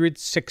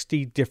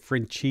 160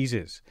 different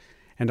cheeses.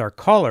 And our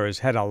callers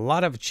had a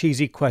lot of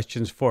cheesy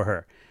questions for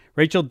her.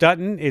 Rachel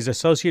Dutton is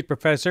Associate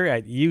Professor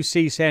at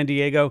UC San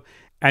Diego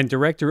and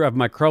Director of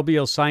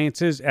Microbial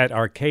Sciences at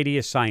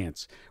Arcadia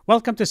Science.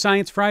 Welcome to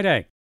Science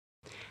Friday.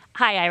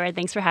 Hi, Ira.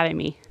 Thanks for having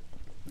me.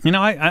 You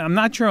know, I'm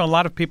not sure a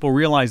lot of people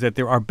realize that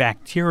there are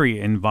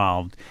bacteria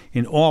involved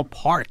in all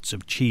parts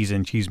of cheese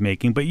and cheese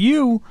making, but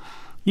you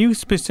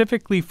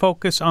specifically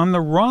focus on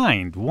the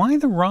rind. Why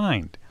the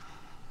rind?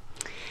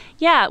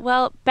 Yeah,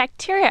 well,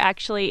 bacteria are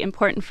actually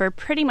important for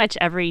pretty much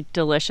every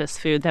delicious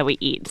food that we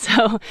eat.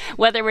 So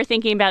whether we're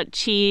thinking about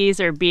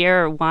cheese or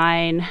beer or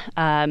wine,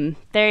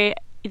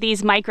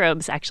 these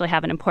microbes actually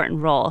have an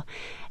important role.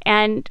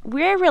 And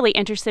we're really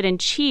interested in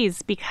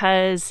cheese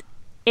because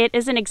it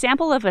is an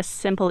example of a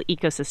simple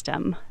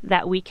ecosystem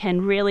that we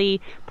can really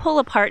pull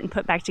apart and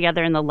put back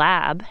together in the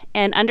lab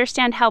and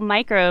understand how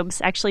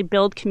microbes actually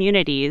build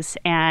communities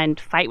and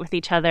fight with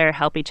each other,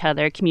 help each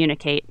other,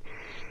 communicate.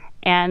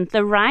 And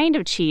the rind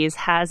of cheese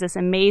has this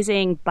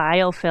amazing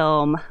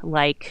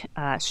biofilm-like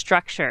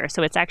structure.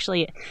 So it's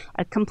actually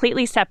a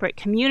completely separate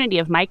community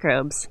of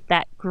microbes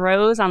that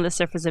grows on the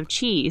surface of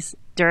cheese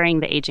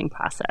during the aging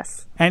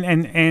process.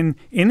 And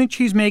in the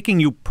cheese making,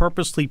 you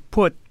purposely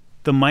put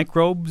the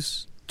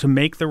microbes to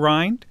make the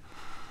rind?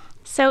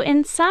 So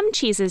in some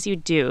cheeses you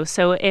do.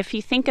 So if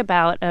you think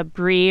about a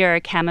brie or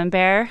a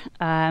camembert,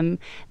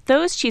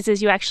 those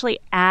cheeses you actually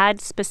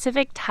add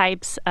specific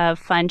types of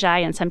fungi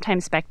and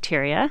sometimes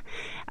bacteria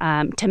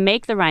to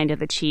make the rind of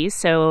the cheese.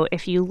 So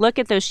if you look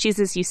at those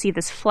cheeses, you see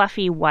this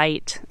fluffy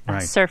white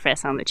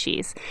surface on the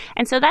cheese.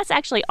 And so that's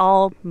actually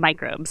all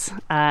microbes.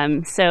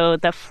 So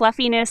the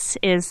fluffiness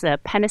is the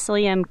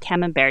Penicillium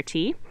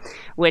camemberti,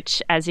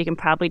 which, as you can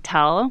probably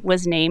tell,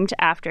 was named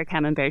after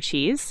camembert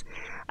cheese.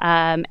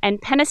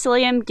 And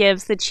penicillium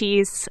gives the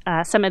cheese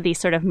some of these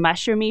sort of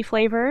mushroomy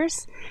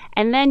flavors.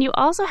 And then you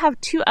also have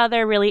two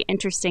other really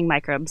interesting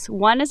microbes.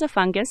 One is a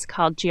fungus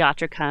called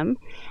Geotrichum,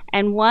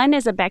 and one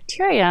is a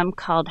bacterium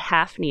called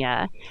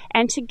Hafnia.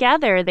 And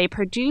together they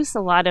produce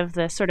a lot of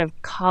the sort of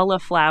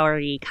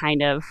cauliflowery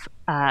kind of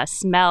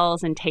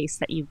smells and tastes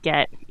that you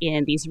get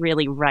in these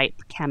really ripe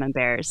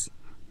camemberts.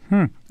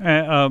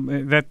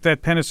 That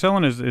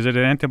penicillin, is it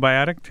an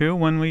antibiotic too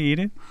when we eat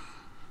it?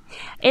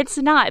 It's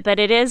not, but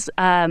it is.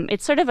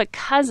 It's sort of a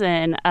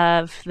cousin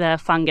of the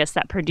fungus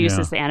that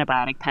produces the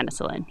antibiotic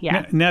penicillin.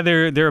 Yeah. Now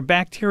there are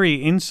bacteria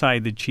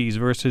inside the cheese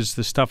versus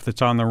the stuff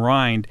that's on the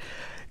rind.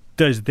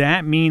 Does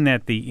that mean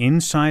that the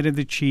inside of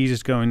the cheese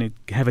is going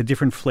to have a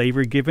different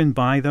flavor given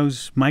by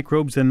those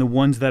microbes than the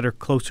ones that are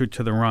closer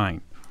to the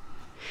rind?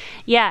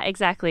 Yeah,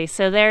 exactly.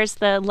 So there's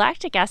the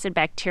lactic acid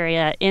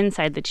bacteria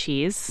inside the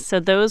cheese. So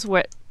those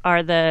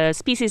are the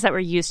species that were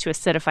used to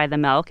acidify the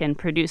milk and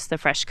produce the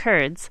fresh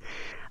curds.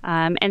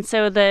 And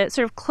so the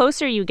sort of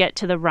closer you get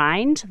to the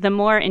rind, the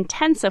more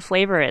intense a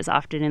flavor is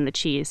often in the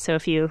cheese. So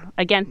if you,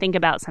 again, think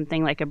about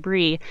something like a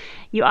brie,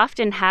 you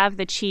often have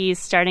the cheese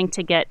starting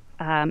to get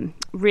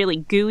really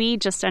gooey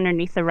just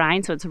underneath the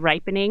rind, so it's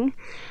ripening.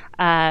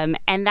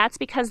 And that's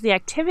because the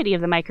activity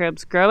of the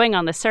microbes growing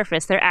on the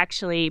surface, they're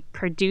actually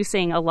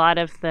producing a lot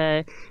of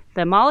the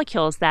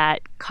molecules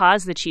that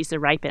cause the cheese to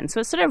ripen. So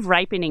it's sort of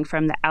ripening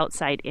from the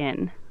outside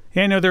in.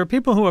 Yeah, no, there are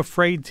people who are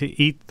afraid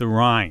to eat the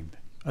rind.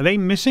 Are they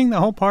missing the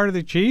whole part of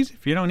the cheese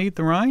if you don't eat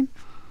the rind?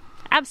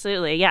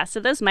 Absolutely, yeah.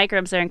 So those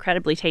microbes are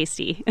incredibly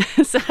tasty.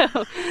 So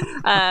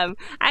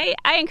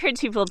I encourage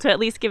people to at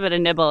least give it a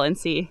nibble and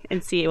see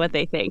what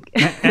they think.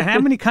 And how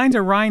many kinds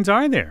of rinds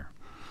are there?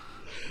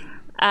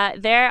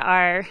 There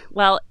are,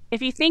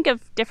 if you think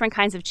of different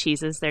kinds of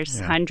cheeses, there's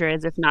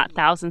hundreds, if not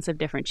thousands of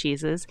different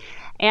cheeses.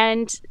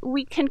 And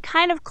we can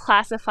kind of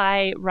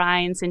classify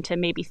rinds into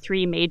maybe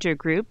three major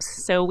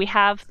groups. So we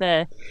have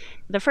the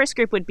first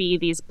group would be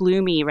these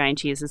bloomy rind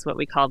cheeses, what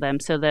we call them.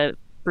 So the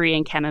brie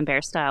and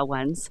camembert style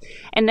ones.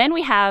 And then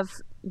we have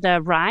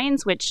the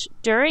rinds, which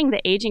during the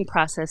aging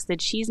process, the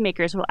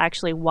cheesemakers will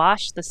actually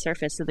wash the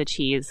surface of the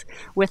cheese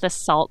with a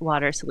salt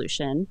water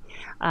solution.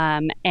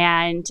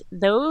 And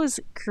those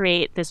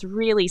create this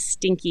really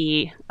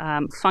stinky,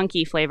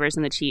 funky flavors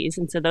in the cheese.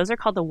 And so those are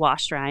called the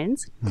washed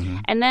rinds. Mm-hmm.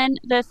 And then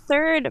the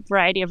third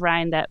variety of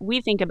rind that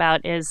we think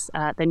about is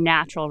the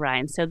natural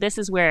rind. So this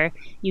is where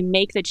you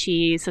make the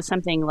cheese, so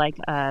something like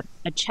a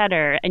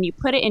cheddar, and you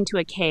put it into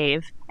a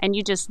cave and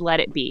you just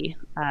let it be.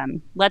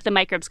 Let the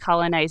microbes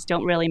colonize,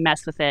 don't really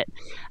mess with it.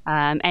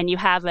 And you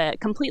have a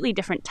completely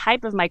different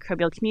type of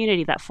microbial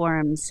community that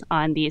forms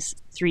on these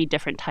three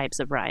different types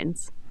of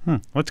rinds.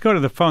 Let's go to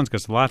the phones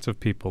because lots of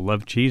people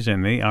love cheese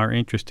and they are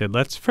interested.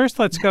 Let's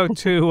go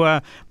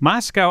to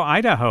Moscow,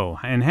 Idaho.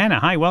 And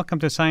Hannah, hi, welcome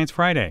to Science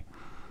Friday.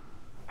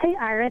 Hey,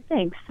 Ira,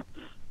 thanks.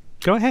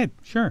 Go ahead,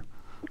 sure.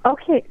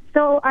 Okay,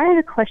 so I had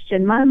a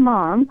question. My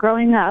mom,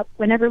 growing up,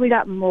 whenever we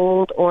got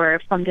mold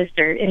or fungus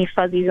or any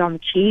fuzzies on the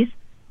cheese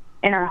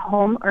in our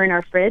home or in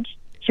our fridge,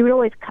 she would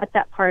always cut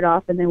that part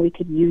off and then we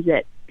could use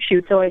it. She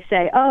would always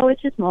say, oh,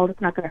 it's just mold,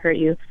 it's not going to hurt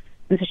you.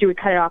 And so she would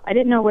cut it off. I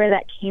didn't know where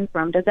that came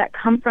from. Does that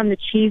come from the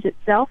cheese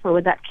itself, or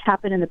would that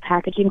happen in the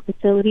packaging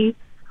facility,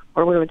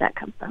 or where would that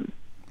come from?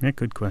 Yeah,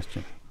 good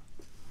question.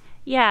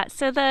 Yeah,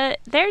 so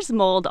there's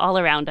mold all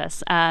around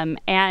us,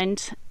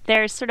 and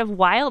there's sort of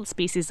wild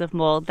species of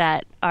mold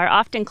that are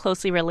often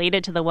closely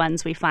related to the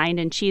ones we find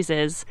in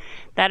cheeses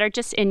that are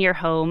just in your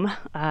home,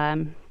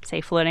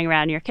 say floating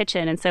around your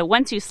kitchen. And so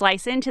once you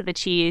slice into the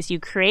cheese, you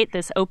create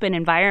this open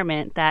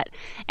environment that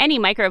any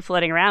microbe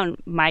floating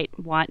around might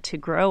want to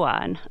grow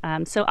on.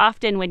 So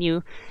often when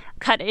you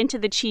cut into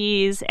the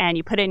cheese and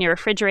you put it in your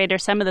refrigerator,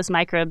 some of those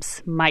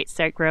microbes might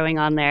start growing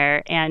on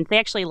there. And they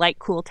actually like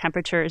cool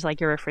temperatures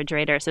like your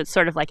refrigerator. So it's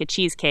sort of like a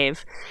cheese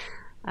cave.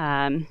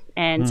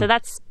 So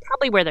that's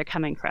probably where they're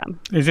coming from.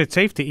 Is it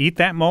safe to eat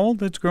that mold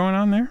that's growing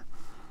on there?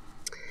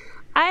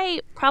 I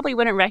probably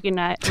wouldn't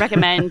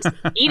recommend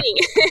eating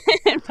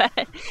it,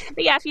 but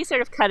yeah, if you sort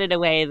of cut it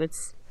away,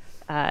 that's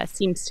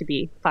seems to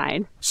be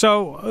fine.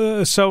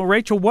 So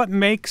Rachel, what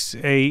makes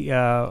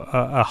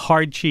a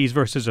hard cheese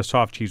versus a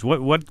soft cheese?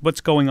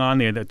 What's going on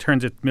there that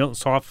turns it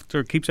soft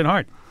or keeps it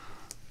hard?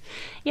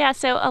 Yeah,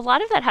 so a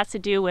lot of that has to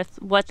do with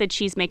what the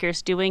cheesemaker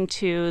is doing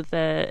to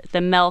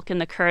the milk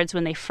and the curds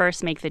when they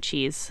first make the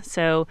cheese.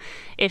 So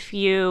if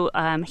you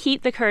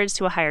heat the curds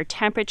to a higher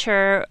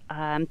temperature,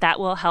 that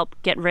will help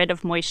get rid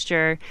of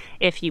moisture.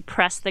 If you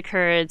press the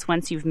curds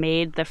once you've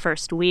made the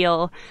first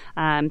wheel,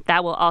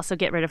 that will also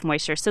get rid of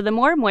moisture. So the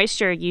more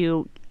moisture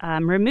you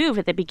remove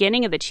at the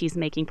beginning of the cheese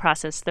making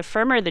process, the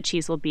firmer the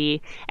cheese will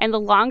be, and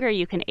the longer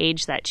you can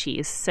age that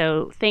cheese.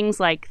 So things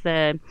like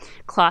the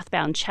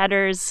cloth-bound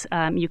cheddars,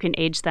 you can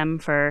age them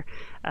for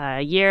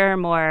a year or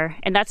more,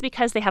 and that's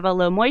because they have a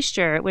low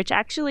moisture, which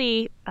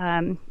actually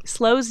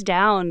slows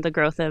down the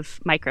growth of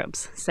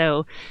microbes.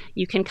 So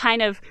you can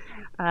kind of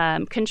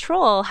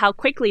control how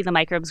quickly the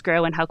microbes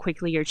grow and how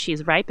quickly your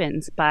cheese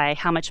ripens by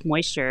how much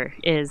moisture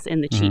is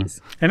in the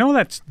cheese. And all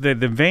that's the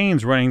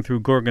veins running through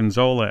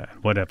gorgonzola,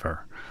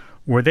 whatever.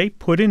 Were they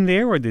put in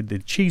there, or did the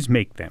cheese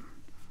make them?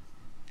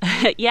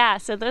 Yeah,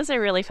 so those are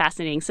really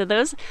fascinating. So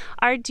those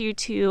are due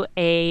to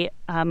a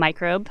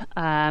microbe.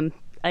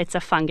 It's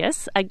a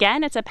fungus.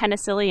 Again, it's a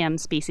Penicillium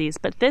species,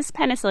 but this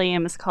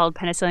Penicillium is called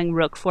Penicillium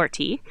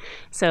roqueforti,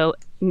 so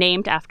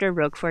named after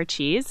Roquefort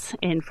cheese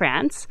in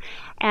France.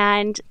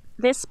 And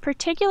this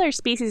particular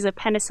species of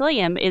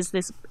Penicillium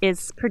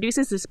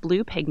produces this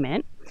blue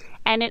pigment,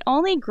 and it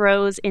only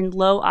grows in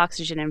low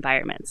oxygen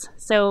environments.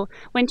 So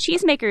when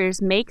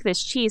cheesemakers make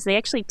this cheese, they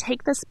actually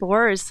take the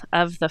spores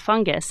of the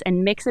fungus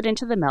and mix it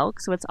into the milk,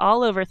 so it's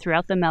all over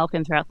throughout the milk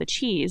and throughout the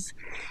cheese.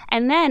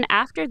 And then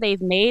after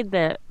they've made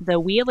the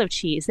wheel of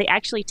cheese, they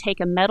actually take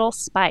a metal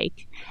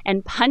spike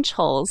and punch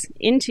holes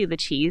into the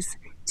cheese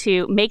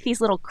to make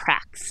these little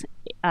cracks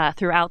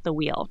throughout the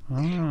wheel.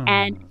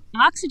 And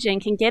oxygen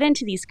can get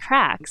into these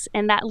cracks,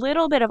 and that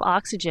little bit of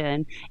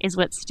oxygen is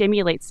what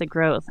stimulates the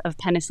growth of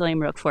Penicillium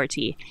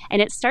roqueforti.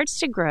 And it starts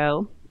to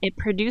grow. It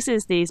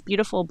produces these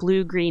beautiful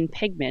blue-green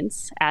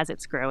pigments as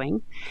it's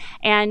growing.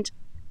 And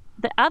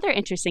the other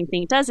interesting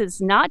thing it does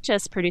is not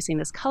just producing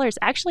this color, it's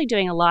actually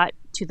doing a lot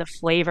to the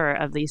flavor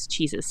of these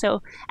cheeses.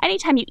 So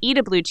anytime you eat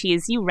a blue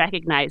cheese, you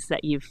recognize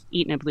that you've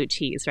eaten a blue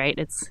cheese, right?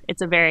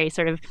 It's a very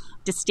sort of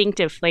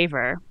distinctive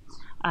flavor.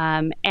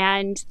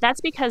 And that's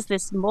because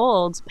this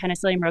mold,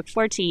 Penicillium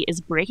roqueforti, is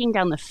breaking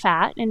down the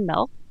fat in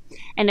milk,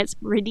 and it's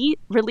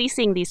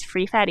releasing these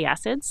free fatty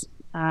acids.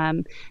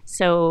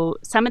 So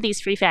some of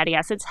these free fatty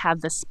acids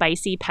have the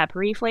spicy,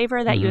 peppery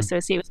flavor that you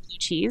associate with blue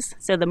cheese.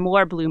 So the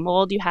more blue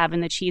mold you have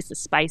in the cheese, the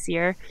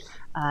spicier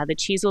the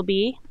cheese will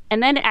be.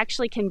 And then it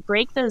actually can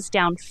break those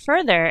down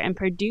further and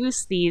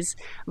produce these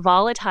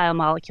volatile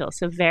molecules,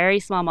 so very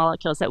small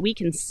molecules that we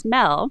can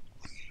smell.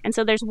 And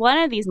so there's one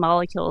of these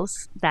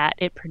molecules that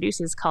it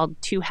produces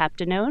called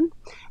 2-heptanone,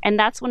 and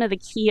that's one of the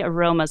key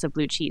aromas of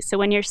blue cheese. So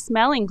when you're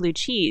smelling blue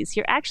cheese,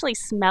 you're actually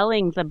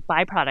smelling the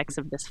byproducts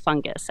of this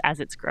fungus as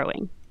it's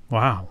growing.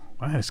 Wow,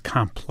 that is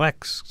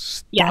complex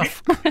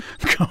stuff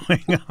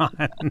going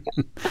on.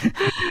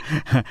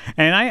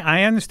 And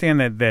I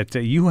understand that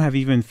you have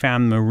even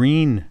found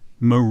marine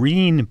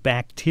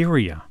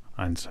bacteria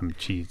on some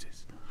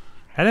cheeses.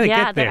 How did they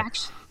get there?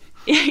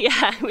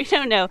 Yeah, we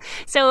don't know.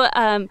 So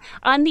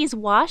on these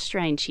washed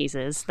rind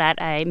cheeses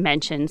that I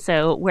mentioned,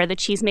 so where the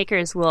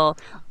cheesemakers will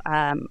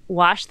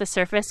wash the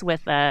surface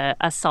with a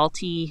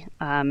salty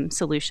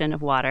solution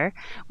of water,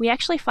 we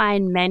actually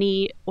find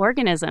many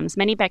organisms,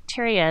 many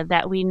bacteria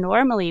that we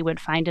normally would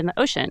find in the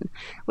ocean,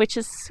 which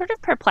is sort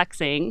of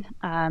perplexing.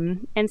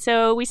 And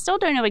so we still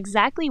don't know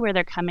exactly where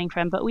they're coming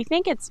from, but we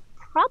think it's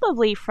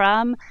probably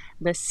from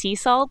the sea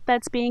salt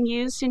that's being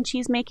used in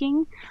cheese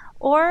making,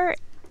 or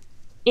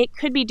it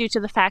could be due to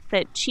the fact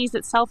that cheese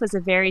itself is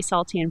a very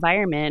salty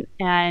environment,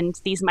 and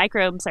these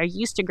microbes are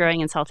used to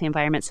growing in salty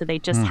environments, so they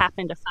just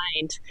happen to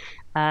find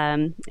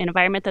an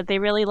environment that they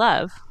really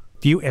love.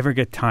 Do you ever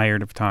get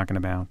tired of talking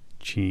about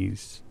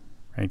cheese?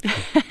 Right?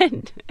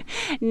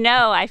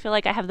 No, I feel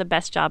like I have the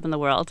best job in the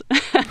world.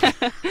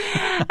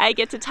 I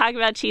get to talk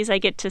about cheese. I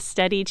get to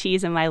study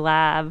cheese in my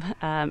lab.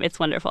 It's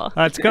wonderful.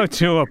 Let's go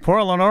to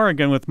Portland,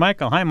 Oregon with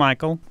Michael. Hi,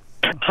 Michael.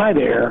 Hi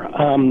there.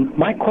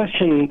 My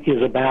question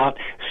is about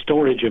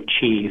storage of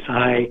cheese.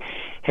 I've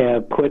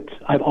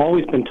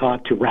always been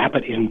taught to wrap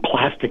it in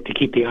plastic to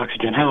keep the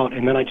oxygen out,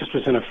 and then I just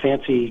was in a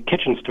fancy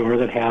kitchen store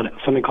that had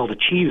something called a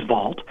cheese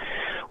vault,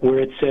 where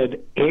it said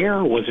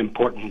air was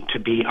important to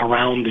be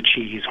around the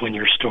cheese when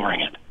you're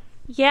storing it.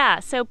 Yeah,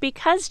 so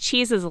because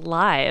cheese is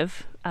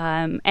alive,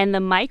 and the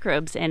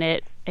microbes in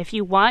it, if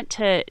you want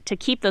to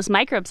keep those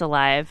microbes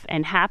alive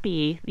and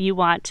happy, you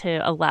want to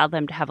allow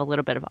them to have a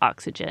little bit of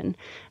oxygen.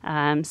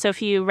 So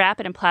if you wrap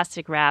it in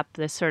plastic wrap,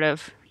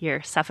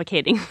 you're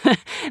suffocating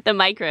the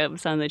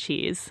microbes on the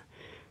cheese.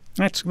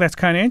 That's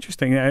kind of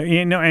interesting,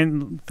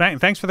 and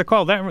thanks for the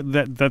call.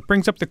 That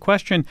brings up the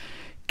question: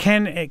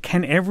 Can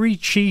every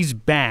cheese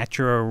batch,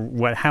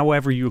 or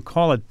however you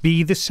call it,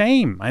 be the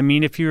same? I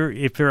mean, if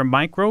there are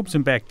microbes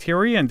and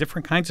bacteria and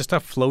different kinds of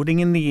stuff floating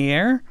in the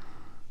air,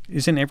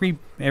 isn't every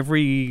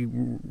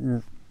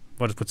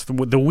what's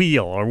the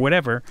wheel or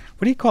whatever?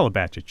 What do you call a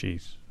batch of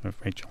cheese,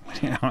 Rachel?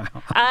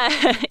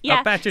 Yeah,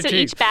 a batch of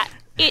cheese.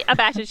 A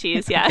batch of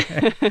cheese. Yeah.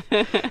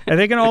 Are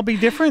they going to all be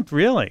different?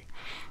 Really?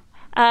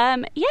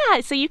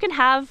 Yeah. So you can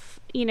have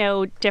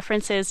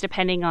differences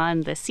depending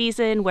on the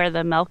season, where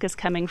the milk is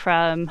coming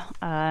from.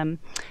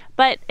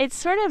 But it's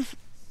sort of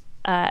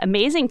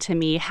amazing to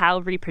me how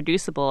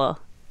reproducible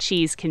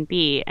cheese can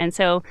be. And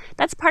so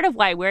that's part of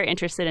why we're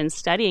interested in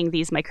studying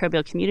these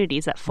microbial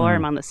communities that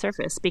form on the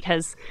surface,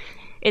 because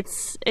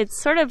it's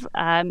sort of,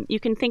 you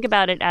can think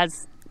about it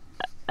as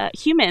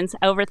humans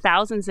over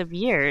thousands of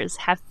years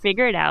have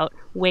figured out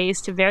ways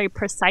to very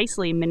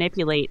precisely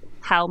manipulate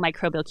how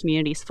microbial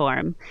communities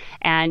form.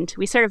 And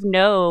we sort of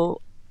know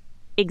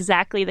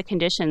exactly the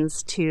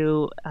conditions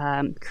to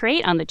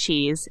create on the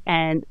cheese,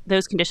 and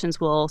those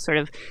conditions will sort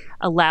of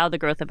allow the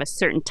growth of a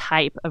certain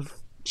type of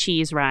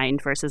cheese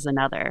rind versus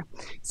another.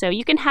 So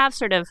you can have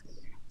sort of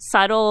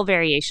subtle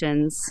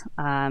variations,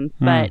 but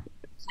kind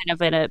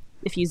of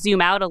if you zoom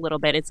out a little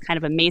bit, it's kind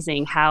of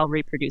amazing how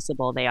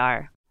reproducible they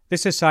are.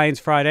 This is Science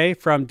Friday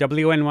from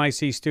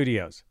WNYC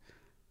Studios,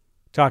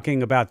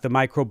 talking about the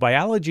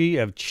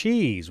microbiology of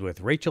cheese with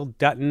Rachel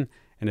Dutton,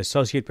 an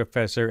associate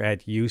professor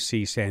at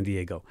UC San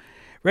Diego.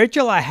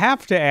 Rachel, I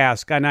have to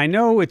ask, and I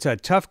know it's a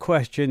tough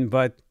question,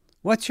 but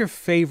what's your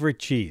favorite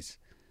cheese?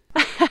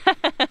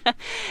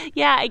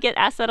 Yeah, I get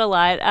asked that a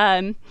lot.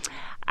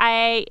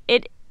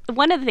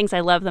 One of the things I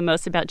love the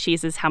most about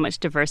cheese is how much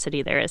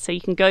diversity there is. So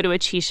you can go to a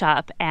cheese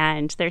shop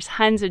and there's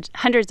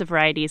hundreds of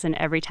varieties, and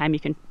every time you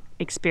can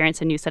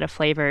experience a new set of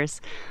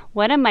flavors.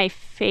 One of my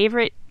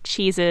favorite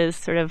cheeses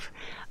sort of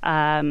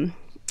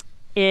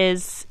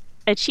is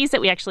a cheese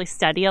that we actually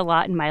study a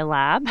lot in my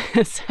lab.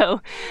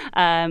 So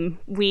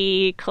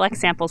we collect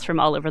samples from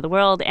all over the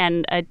world,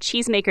 and a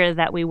cheesemaker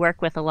that we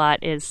work with a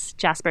lot is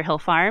Jasper Hill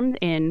Farm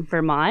in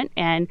Vermont,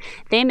 and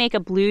they make a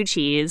blue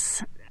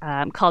cheese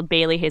called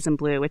Bailey Hazen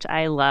Blue, which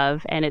I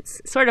love, and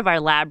it's sort of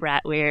our lab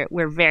rat.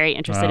 We're very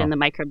interested in the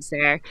microbes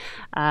there,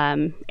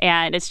 and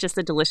it's just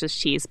a delicious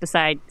cheese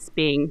besides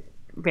being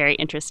very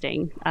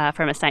interesting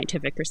from a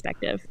scientific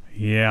perspective.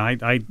 Yeah,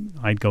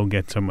 I'd go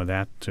get some of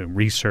that to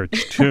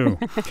research too.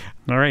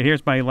 All right,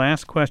 here's my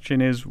last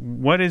question: is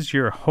what is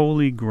your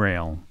holy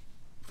grail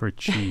for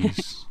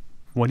cheese?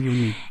 What do you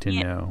need to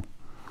know?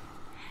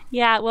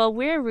 Yeah, well,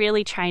 we're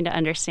really trying to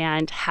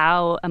understand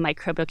how a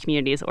microbial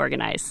community is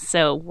organized.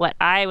 So what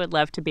I would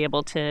love to be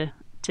able to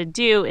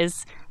do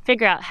is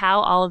figure out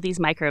how all of these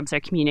microbes are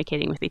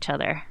communicating with each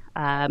other.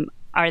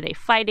 Are they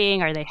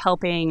fighting? Are they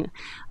helping?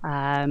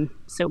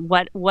 So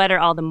what are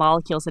all the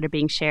molecules that are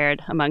being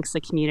shared amongst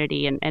the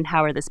community, and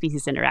how are the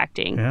species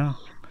interacting? Yeah.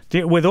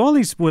 With all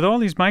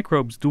these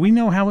microbes, do we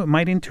know how it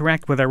might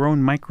interact with our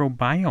own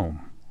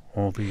microbiome?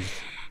 All these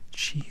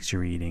cheese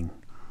you're eating.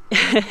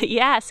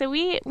 Yeah, so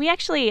we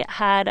actually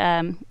had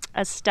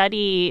a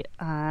study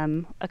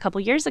a couple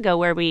years ago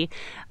where we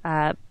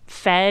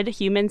fed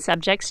human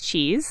subjects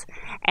cheese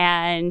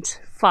and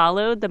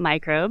followed the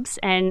microbes,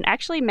 and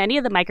actually many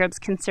of the microbes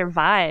can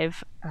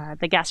survive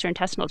the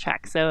gastrointestinal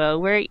tract. So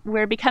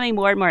we're becoming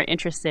more and more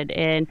interested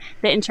in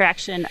the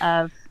interaction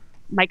of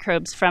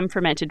microbes from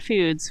fermented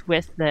foods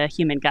with the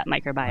human gut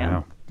microbiome.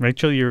 Wow.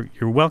 Rachel, you're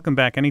welcome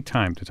back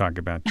anytime to talk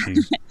about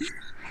cheese.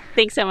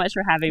 Thanks so much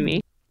for having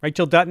me.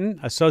 Rachel Dutton,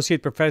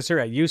 Associate Professor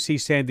at UC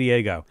San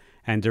Diego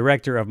and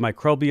Director of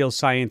Microbial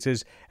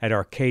Sciences at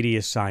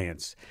Arcadia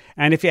Science.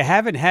 And if you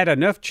haven't had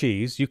enough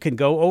cheese, you can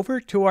go over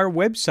to our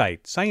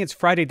website,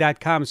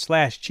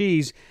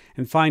 sciencefriday.com/cheese,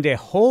 and find a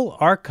whole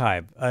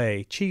archive,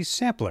 a cheese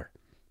sampler,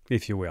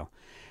 if you will.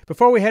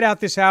 Before we head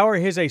out this hour,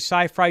 here's a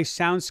sci-fi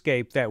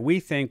soundscape that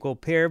we think will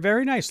pair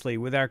very nicely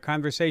with our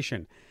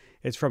conversation.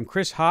 It's from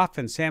Chris Hoff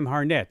and Sam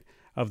Harnett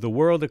of the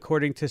World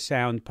According to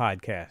Sound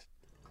podcast.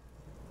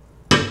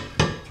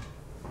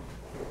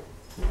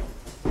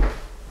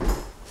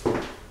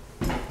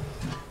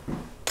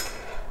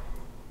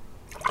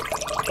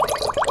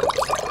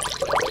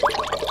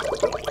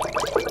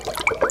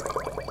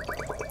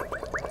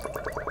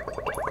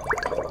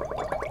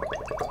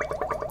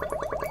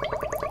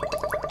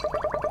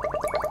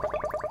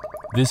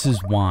 This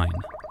is wine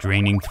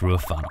draining through a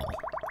funnel.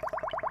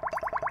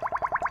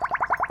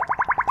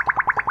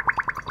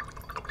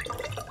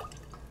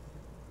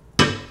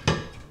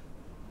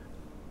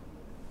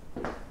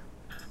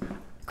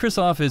 Chris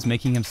Hoff is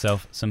making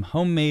himself some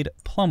homemade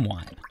plum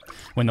wine.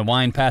 When the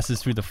wine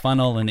passes through the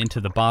funnel and into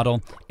the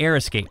bottle, air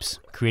escapes,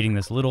 creating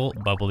this little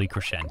bubbly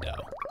crescendo.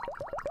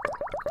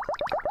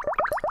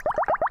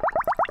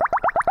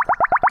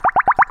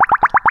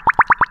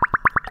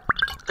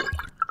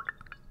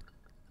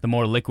 The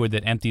more liquid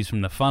that empties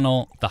from the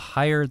funnel, the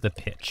higher the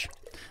pitch.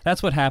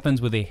 That's what happens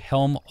with a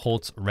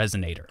Helmholtz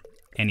resonator,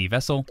 any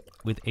vessel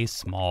with a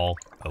small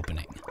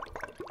opening.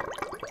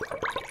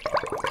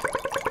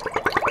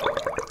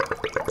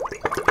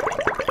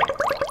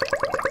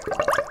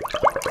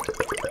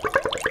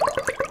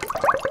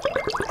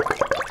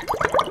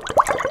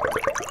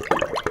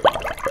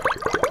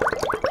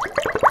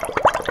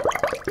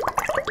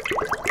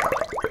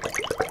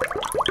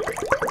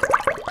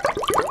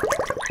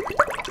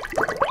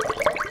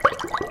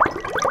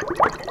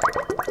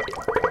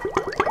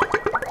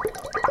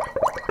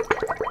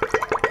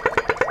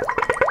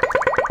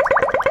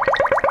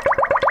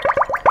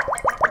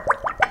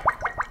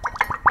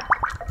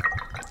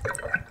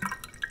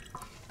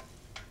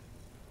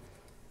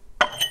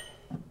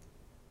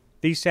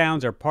 These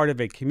sounds are part of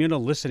a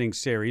communal listening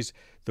series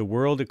The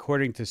World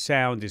According to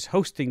Sound is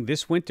hosting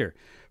this winter.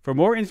 For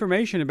more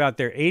information about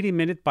their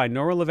 80-minute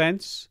binaural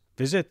events,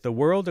 visit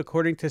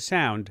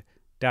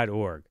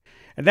theworldaccordingtosound.org.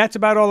 And that's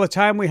about all the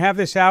time we have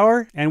this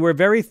hour, and we're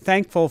very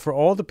thankful for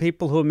all the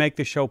people who make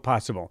the show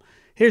possible.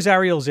 Here's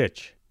Ariel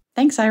Zich.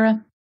 Thanks,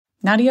 Ira.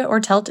 Nadia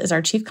Ortelt is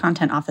our Chief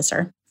Content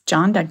Officer.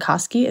 John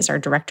Dadkowski is our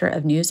Director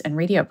of News and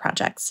Radio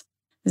Projects.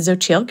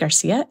 Xochitl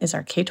Garcia is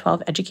our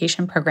K-12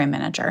 Education Program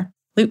Manager.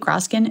 Luke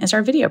Groskin is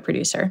our video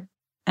producer.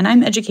 And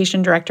I'm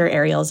Education Director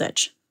Ariel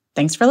Zich.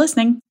 Thanks for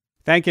listening.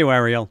 Thank you,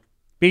 Ariel.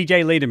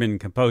 BJ Lederman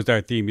composed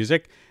our theme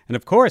music. And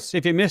of course,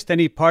 if you missed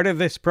any part of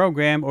this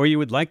program or you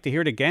would like to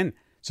hear it again,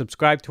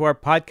 subscribe to our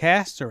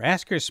podcasts or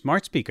ask your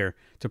smart speaker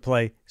to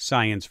play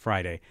Science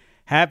Friday.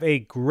 Have a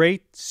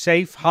great,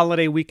 safe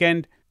holiday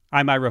weekend.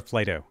 I'm Ira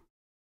Flato.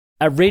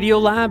 At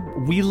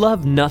Radiolab, we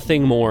love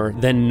nothing more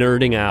than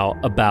nerding out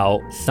about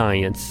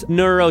science,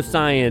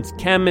 neuroscience,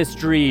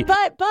 chemistry.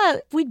 But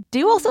we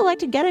do also like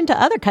to get into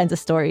other kinds of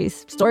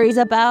stories. Stories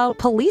about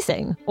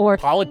policing or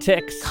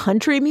politics,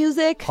 country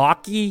music,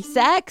 hockey,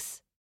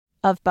 sex,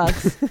 of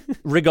bugs.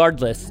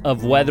 Regardless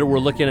of whether we're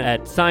looking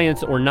at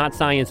science or not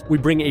science, we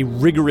bring a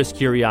rigorous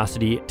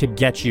curiosity to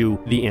get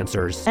you the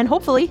answers. And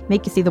hopefully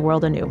make you see the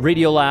world anew.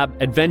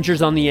 Radiolab,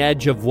 adventures on the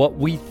edge of what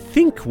we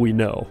think we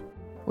know.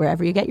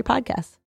 Wherever you get your podcasts.